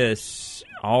keep this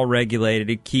all regulated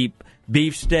to keep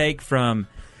Beefsteak from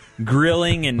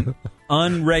grilling in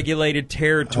unregulated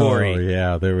territory. Oh,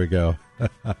 yeah, there we go.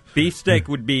 Beefsteak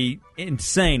would be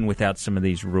insane without some of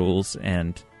these rules.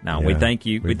 And we thank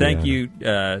you. We thank you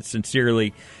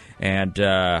sincerely. And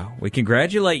we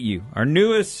congratulate you. Our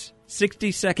newest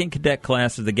 62nd cadet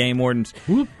class of the Game Wardens.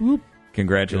 Whoop, whoop.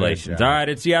 Congratulations. All right,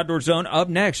 it's the Outdoor Zone. Up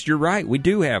next, you're right, we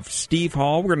do have Steve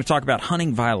Hall. We're going to talk about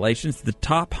hunting violations, the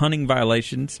top hunting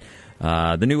violations,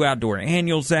 the new outdoor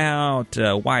annual's out,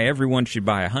 why everyone should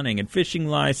buy a hunting and fishing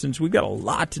license. We've got a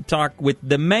lot to talk with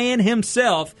the man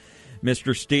himself,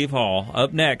 Mr. Steve Hall.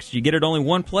 Up next, you get it only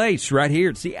one place, right here.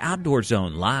 It's the Outdoor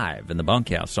Zone, live in the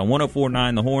bunkhouse on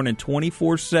 104.9 The Horn and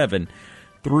 24/7,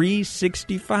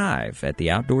 365 at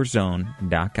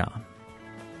theoutdoorzone.com.